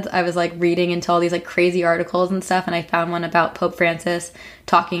cold meds, I was like reading into all these like crazy articles and stuff, and I found one about Pope Francis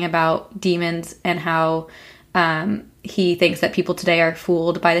talking about demons and how he thinks that people today are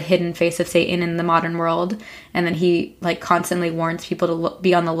fooled by the hidden face of Satan in the modern world. And then he like constantly warns people to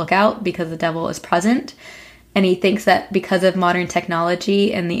be on the lookout because the devil is present. And he thinks that because of modern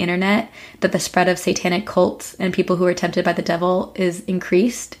technology and the internet, that the spread of satanic cults and people who are tempted by the devil is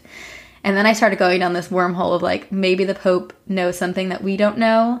increased. And then I started going down this wormhole of like, maybe the Pope knows something that we don't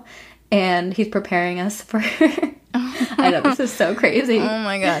know, and he's preparing us for... I know, this is so crazy. Oh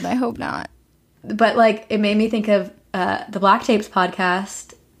my God, I hope not. But like, it made me think of the Black Tapes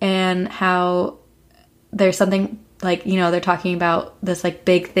podcast and how there's something like, you know, they're talking about this like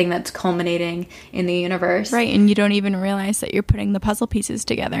big thing that's culminating in the universe. Right, and you don't even realize that you're putting the puzzle pieces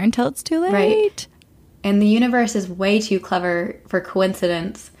together until it's too late. Right. And the universe is way too clever for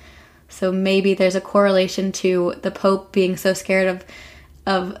coincidence. So maybe there's a correlation to the Pope being so scared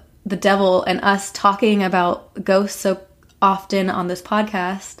of the devil and us talking about ghosts so often on this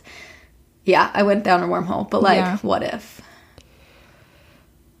podcast. Yeah, I went down a wormhole, but like, what if?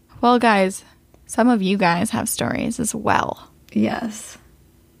 Well, guys, some of you guys have stories as well. Yes.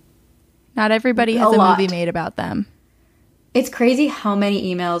 Not everybody has a movie made about them. It's crazy how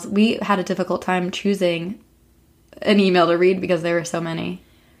many emails. We had a difficult time choosing an email to read because there were so many.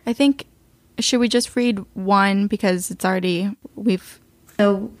 I think, should we just read one because it's already,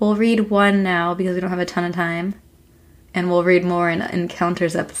 So we'll read one now because we don't have a ton of time. And we'll read more in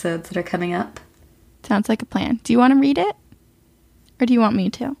Encounters episodes that are coming up. Sounds like a plan. Do you want to read it? Or do you want me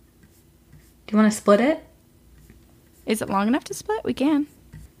to? Do you want to split it? Is it long enough to split? We can.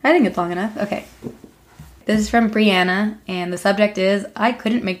 I think it's long enough. Okay. This is from Brianna, and the subject is, I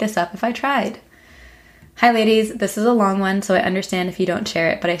couldn't make this up if I tried. Hi ladies, this is a long one, so I understand if you don't share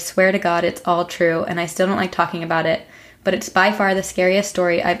it, but I swear to God it's all true, and I still don't like talking about it, but it's by far the scariest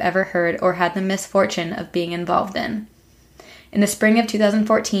story I've ever heard or had the misfortune of being involved in. In the spring of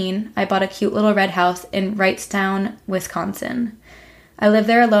 2014, I bought a cute little red house in Wrightstown, Wisconsin. I lived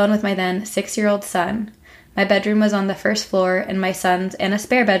there alone with my then 6-year-old son. My bedroom was on the first floor, and my son's and a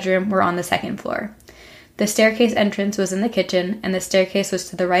spare bedroom were on the second floor. The staircase entrance was in the kitchen, and the staircase was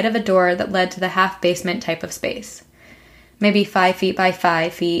to the right of a door that led to the half-basement type of space. Maybe 5 feet by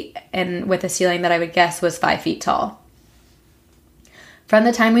 5 feet, and with a ceiling that I would guess was 5 feet tall. From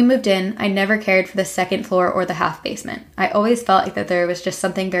the time we moved in, I never cared for the second floor or the half-basement. I always felt like that there was just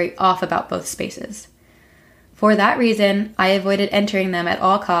something very off about both spaces. For that reason, I avoided entering them at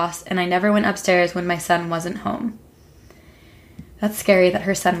all costs, and I never went upstairs when my son wasn't home. That's scary that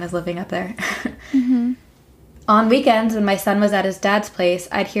her son was living up there. Mm-hmm. On weekends, when my son was at his dad's place,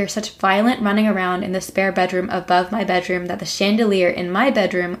 I'd hear such violent running around in the spare bedroom above my bedroom that the chandelier in my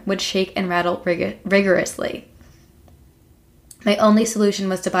bedroom would shake and rattle rigorously. My only solution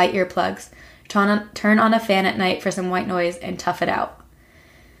was to buy earplugs, turn on a fan at night for some white noise, and tough it out.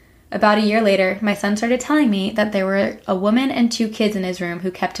 About a year later, my son started telling me that there were a woman and 2 kids in his room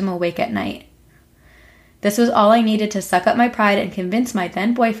who kept him awake at night. This was all I needed to suck up my pride and convince my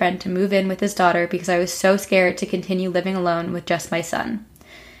then boyfriend to move in with his daughter because I was so scared to continue living alone with just my son.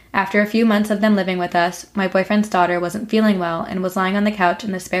 After a few months of them living with us, my boyfriend's daughter wasn't feeling well and was lying on the couch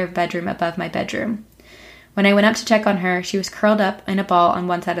in the spare bedroom above my bedroom. When I went up to check on her, she was curled up in a ball on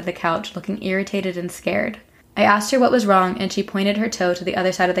one side of the couch, looking irritated and scared. I asked her what was wrong, and she pointed her toe to the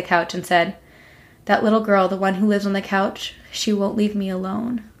other side of the couch and said, "That little girl, the one who lives on the couch, she won't leave me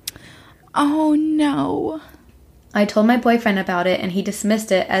alone." Oh, no. I told my boyfriend about it, and he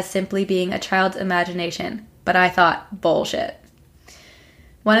dismissed it as simply being a child's imagination, but I thought, bullshit.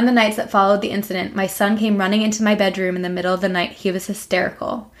 One of the nights that followed the incident, my son came running into my bedroom in the middle of the night. He was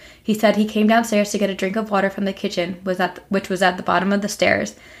hysterical. He said he came downstairs to get a drink of water from the kitchen, which was at the bottom of the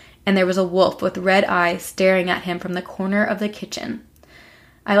stairs, and there was a wolf with red eyes staring at him from the corner of the kitchen.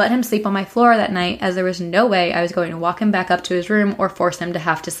 I let him sleep on my floor that night, as there was no way I was going to walk him back up to his room or force him to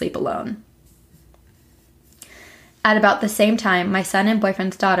have to sleep alone. At about the same time, my son and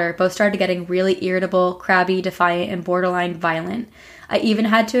boyfriend's daughter both started getting really irritable, crabby, defiant, and borderline violent. I even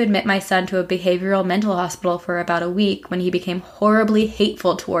had to admit my son to a behavioral mental hospital for about a week when he became horribly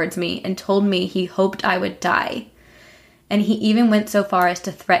hateful towards me and told me he hoped I would die. And he even went so far as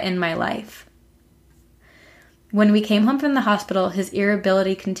to threaten my life. When we came home from the hospital, his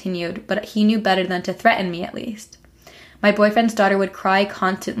irritability continued, but he knew better than to threaten me at least. My boyfriend's daughter would cry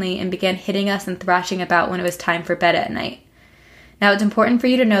constantly and began hitting us and thrashing about when it was time for bed at night. Now, it's important for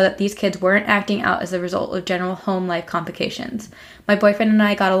you to know that these kids weren't acting out as a result of general home life complications. My boyfriend and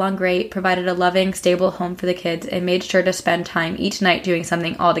I got along great, provided a loving, stable home for the kids, and made sure to spend time each night doing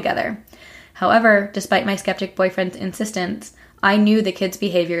something all together. However, despite my skeptic boyfriend's insistence, I knew the kids'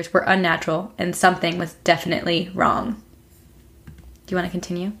 behaviors were unnatural and something was definitely wrong. Do you want to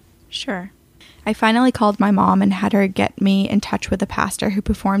continue? Sure. I finally called my mom and had her get me in touch with a pastor who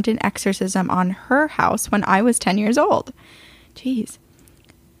performed an exorcism on her house when I was 10 years old. Jeez.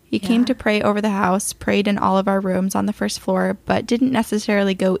 He came to pray over the house, prayed in all of our rooms on the first floor, but didn't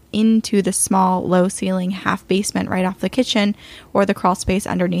necessarily go into the small, low-ceiling half basement right off the kitchen or the crawl space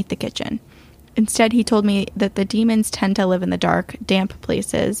underneath the kitchen. Instead, he told me that the demons tend to live in the dark, damp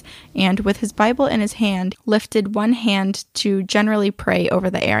places, and with his Bible in his hand, lifted one hand to generally pray over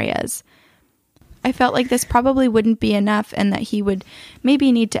the areas. I felt like this probably wouldn't be enough and that he would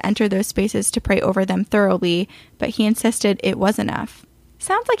maybe need to enter those spaces to pray over them thoroughly, but he insisted it was enough.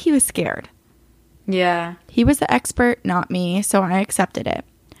 Sounds like he was scared. Yeah. He was the expert, not me, so I accepted it.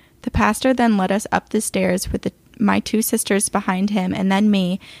 The pastor then led us up the stairs with my 2 sisters behind him and then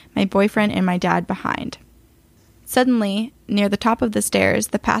me, my boyfriend, and my dad behind. Suddenly, near the top of the stairs,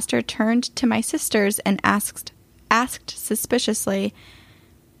 the pastor turned to my sisters and asked suspiciously,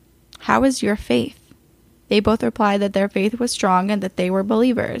 "How is your faith?" They both replied that their faith was strong and that they were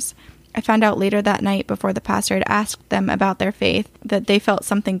believers. I found out later that night, before the pastor had asked them about their faith, that they felt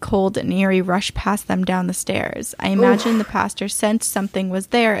something cold and eerie rush past them down the stairs. I imagine the pastor sensed something was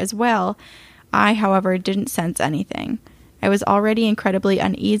there as well. I, however, didn't sense anything. I was already incredibly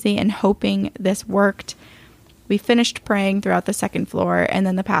uneasy and hoping this worked. We finished praying throughout the 2nd floor, and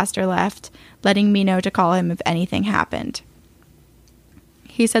then the pastor left, letting me know to call him if anything happened.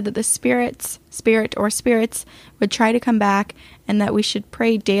 He said that the spirits would try to come back and that we should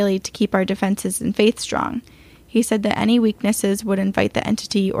pray daily to keep our defenses and faith strong. He said that any weaknesses would invite the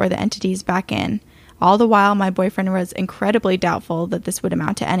entity or the entities back in. All the while, my boyfriend was incredibly doubtful that this would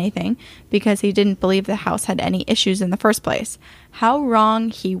amount to anything because he didn't believe the house had any issues in the first place. How wrong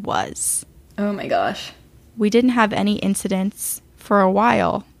he was. Oh my gosh. We didn't have any incidents for a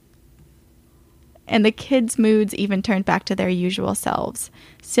while. And the kids' moods even turned back to their usual selves.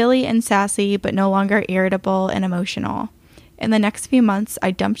 Silly and sassy, but no longer irritable and emotional. In the next few months,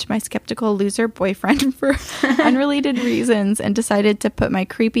 I dumped my skeptical loser boyfriend for unrelated reasons and decided to put my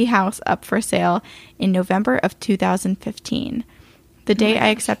creepy house up for sale in November of 2015. The day I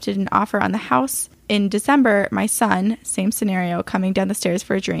accepted an offer on the house, in December, my son, same scenario, coming down the stairs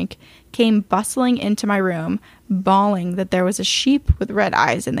for a drink, came bustling into my room, bawling that there was a sheep with red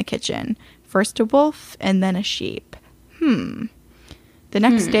eyes in the kitchen. First a wolf, and then a sheep. The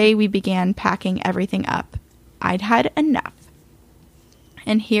next day, we began packing everything up. I'd had enough.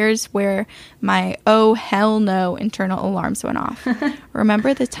 And here's where my oh hell no internal alarms went off.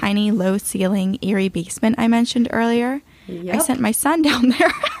 Remember the tiny low ceiling eerie basement I mentioned earlier? Yep. I sent my son down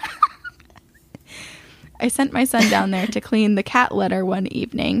there. To clean the cat litter one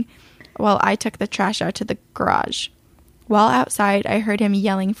evening while I took the trash out to the garage. While outside, I heard him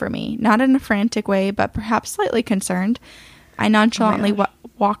yelling for me, not in a frantic way, but perhaps slightly concerned. I nonchalantly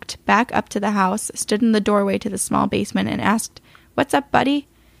walked back up to the house, stood in the doorway to the small basement, and asked, "What's up, buddy?"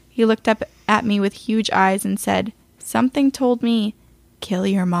 He looked up at me with huge eyes and said, "Something told me, kill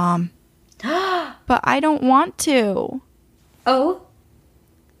your mom." But I don't want to. Oh?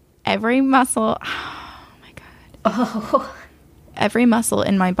 Every muscle... Oh, my God. Oh. Every muscle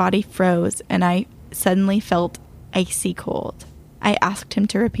in my body froze, and I suddenly felt icy cold. I asked him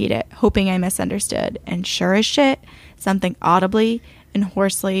to repeat it, hoping I misunderstood, and sure as shit, something audibly and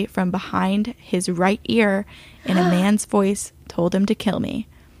hoarsely from behind his right ear in a man's voice told him to kill me.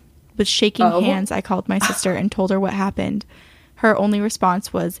 With shaking hands, I called my sister and told her what happened. Her only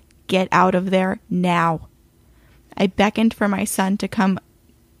response was, "Get out of there now." I beckoned for my son to come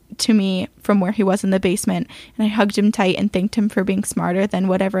to me from where he was in the basement, and I hugged him tight and thanked him for being smarter than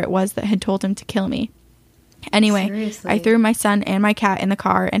whatever it was that had told him to kill me. Anyway, Seriously? I threw my son and my cat in the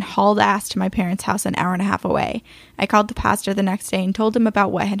car and hauled ass to my parents' house an hour and a half away. I called the pastor the next day and told him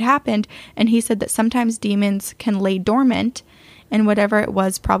about what had happened, and he said that sometimes demons can lay dormant, and whatever it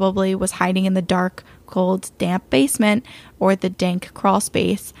was probably was hiding in the dark, cold, damp basement or the dank crawl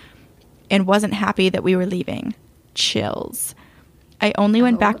space and wasn't happy that we were leaving. Chills. I only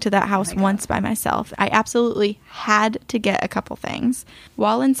went back to that house once by myself. I absolutely had to get a couple things.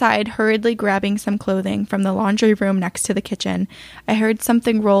 While inside, hurriedly grabbing some clothing from the laundry room next to the kitchen, I heard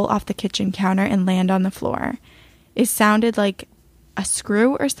something roll off the kitchen counter and land on the floor. It sounded like a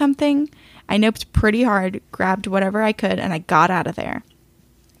screw or something. I noped pretty hard, grabbed whatever I could, and I got out of there.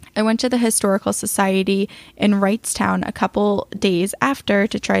 I went to the Historical Society in Wrightstown a couple days after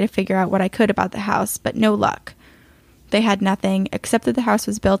to try to figure out what I could about the house, but no luck. They had nothing, except that the house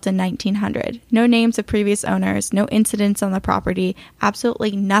was built in 1900. No names of previous owners, no incidents on the property,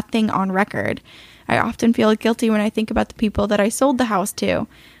 absolutely nothing on record. I often feel guilty when I think about the people that I sold the house to.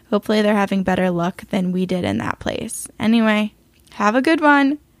 Hopefully they're having better luck than we did in that place. Anyway, have a good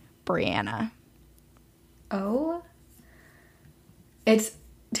one, Brianna. Oh? It's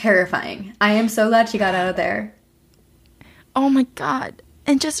terrifying. I am so glad she got out of there. Oh my God.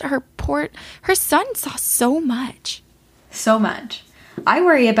 And just her son saw so much. So much. I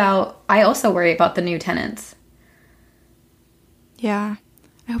also worry about the new tenants. Yeah.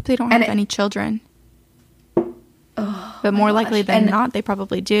 I hope they don't have any children. But more likely than not, they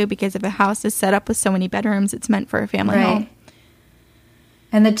probably do, because if a house is set up with so many bedrooms, it's meant for a family home.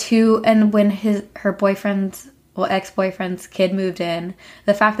 And and when her boyfriend's, well, ex-boyfriend's kid moved in,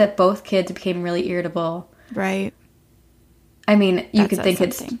 the fact that both kids became really irritable. Right. I mean, you That could says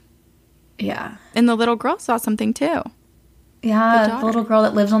think something. yeah. And the little girl saw something too. Yeah, daughter. the little girl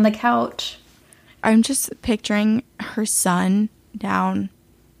that lives on the couch. I'm just picturing her son down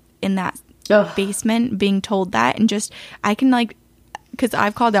in that Ugh. basement being told that, and just, I can like, because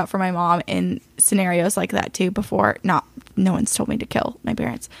I've called out for my mom in scenarios like that too before. No one's told me to kill my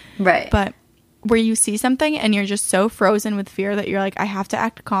parents. Right. But where you see something and you're just so frozen with fear that you're like, I have to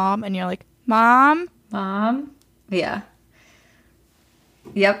act calm, and you're like, Mom? Yeah.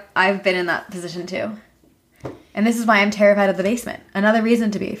 Yep, I've been in that position too. And this is why I'm terrified of the basement. Another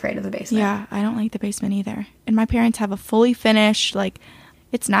reason to be afraid of the basement. Yeah, I don't like the basement either. And my parents have a fully finished, like,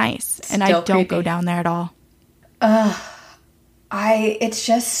 it's nice. And I Still don't go creepy. down there at all. It's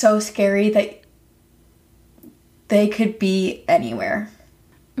just so scary that they could be anywhere.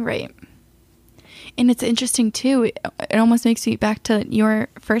 Right. And it's interesting too. It almost makes me back to your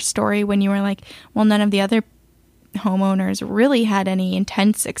first story when you were like, well, none of the other homeowners really had any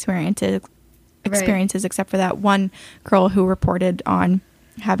intense experiences except for that one girl who reported on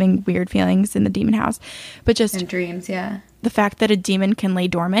having weird feelings in the demon house. But just And dreams, yeah. the fact that a demon can lay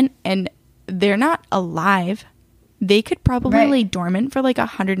dormant and they're not alive. They could probably Right. lay dormant for like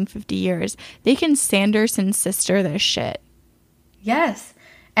 150 years. They can Sanderson sister their shit. Yes.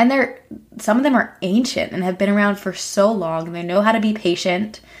 And some of them are ancient and have been around for so long, and they know how to be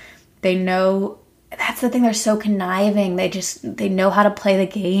patient. They know, that's the thing, they're so conniving. They know how to play the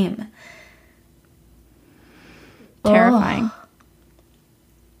game. Terrifying.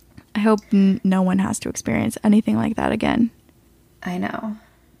 I hope no one has to experience anything like that again. I know.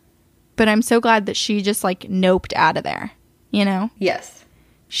 But I'm so glad that she just like noped out of there. You know? Yes.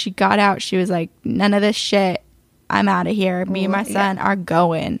 She got out. She was like, none of this shit. I'm out of here. Me and my son are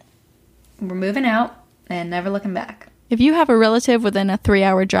going. We're moving out and never looking back. If you have a relative within a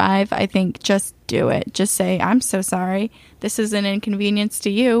 3-hour drive, I think just do it. Just say, I'm so sorry. This is an inconvenience to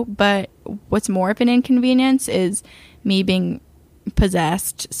you. But what's more of an inconvenience is me being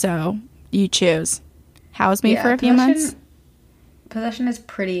possessed. So you choose. House me for a few months. Possession is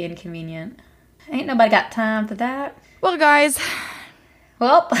pretty inconvenient. Ain't nobody got time for that. Well, guys,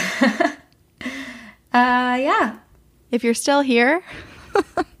 Well, yeah. if you're still here,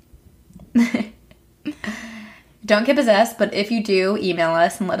 Don't get possessed, but if you do, email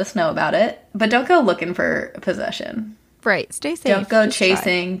us and let us know about it. But don't go looking for possession. right, stay safe. Don't go Just try.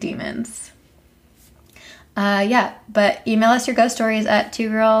 chasing demons. Yeah, but email us your ghost stories at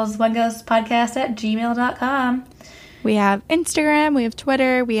twogirlsoneghostpodcast@gmail.com. We have Instagram, we have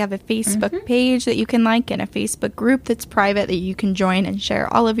Twitter, we have a Facebook page that you can like, and a Facebook group that's private that you can join and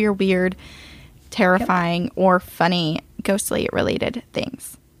share all of your weird, terrifying, or funny ghostly related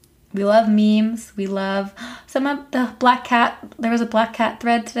things. We love memes. We love some of the black cat. There was a black cat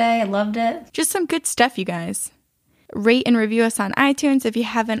thread today. I loved it. Just some good stuff, you guys. Rate and review us on iTunes if you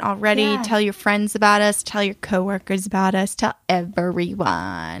haven't already. Yeah. Tell your friends about us. Tell your coworkers about us. Tell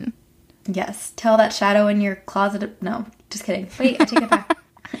everyone. Yes. Tell that shadow in your closet. No, just kidding. Wait, I take it back.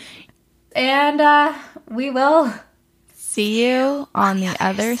 And we will See you on the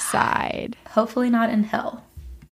other side. hopefully not in hell.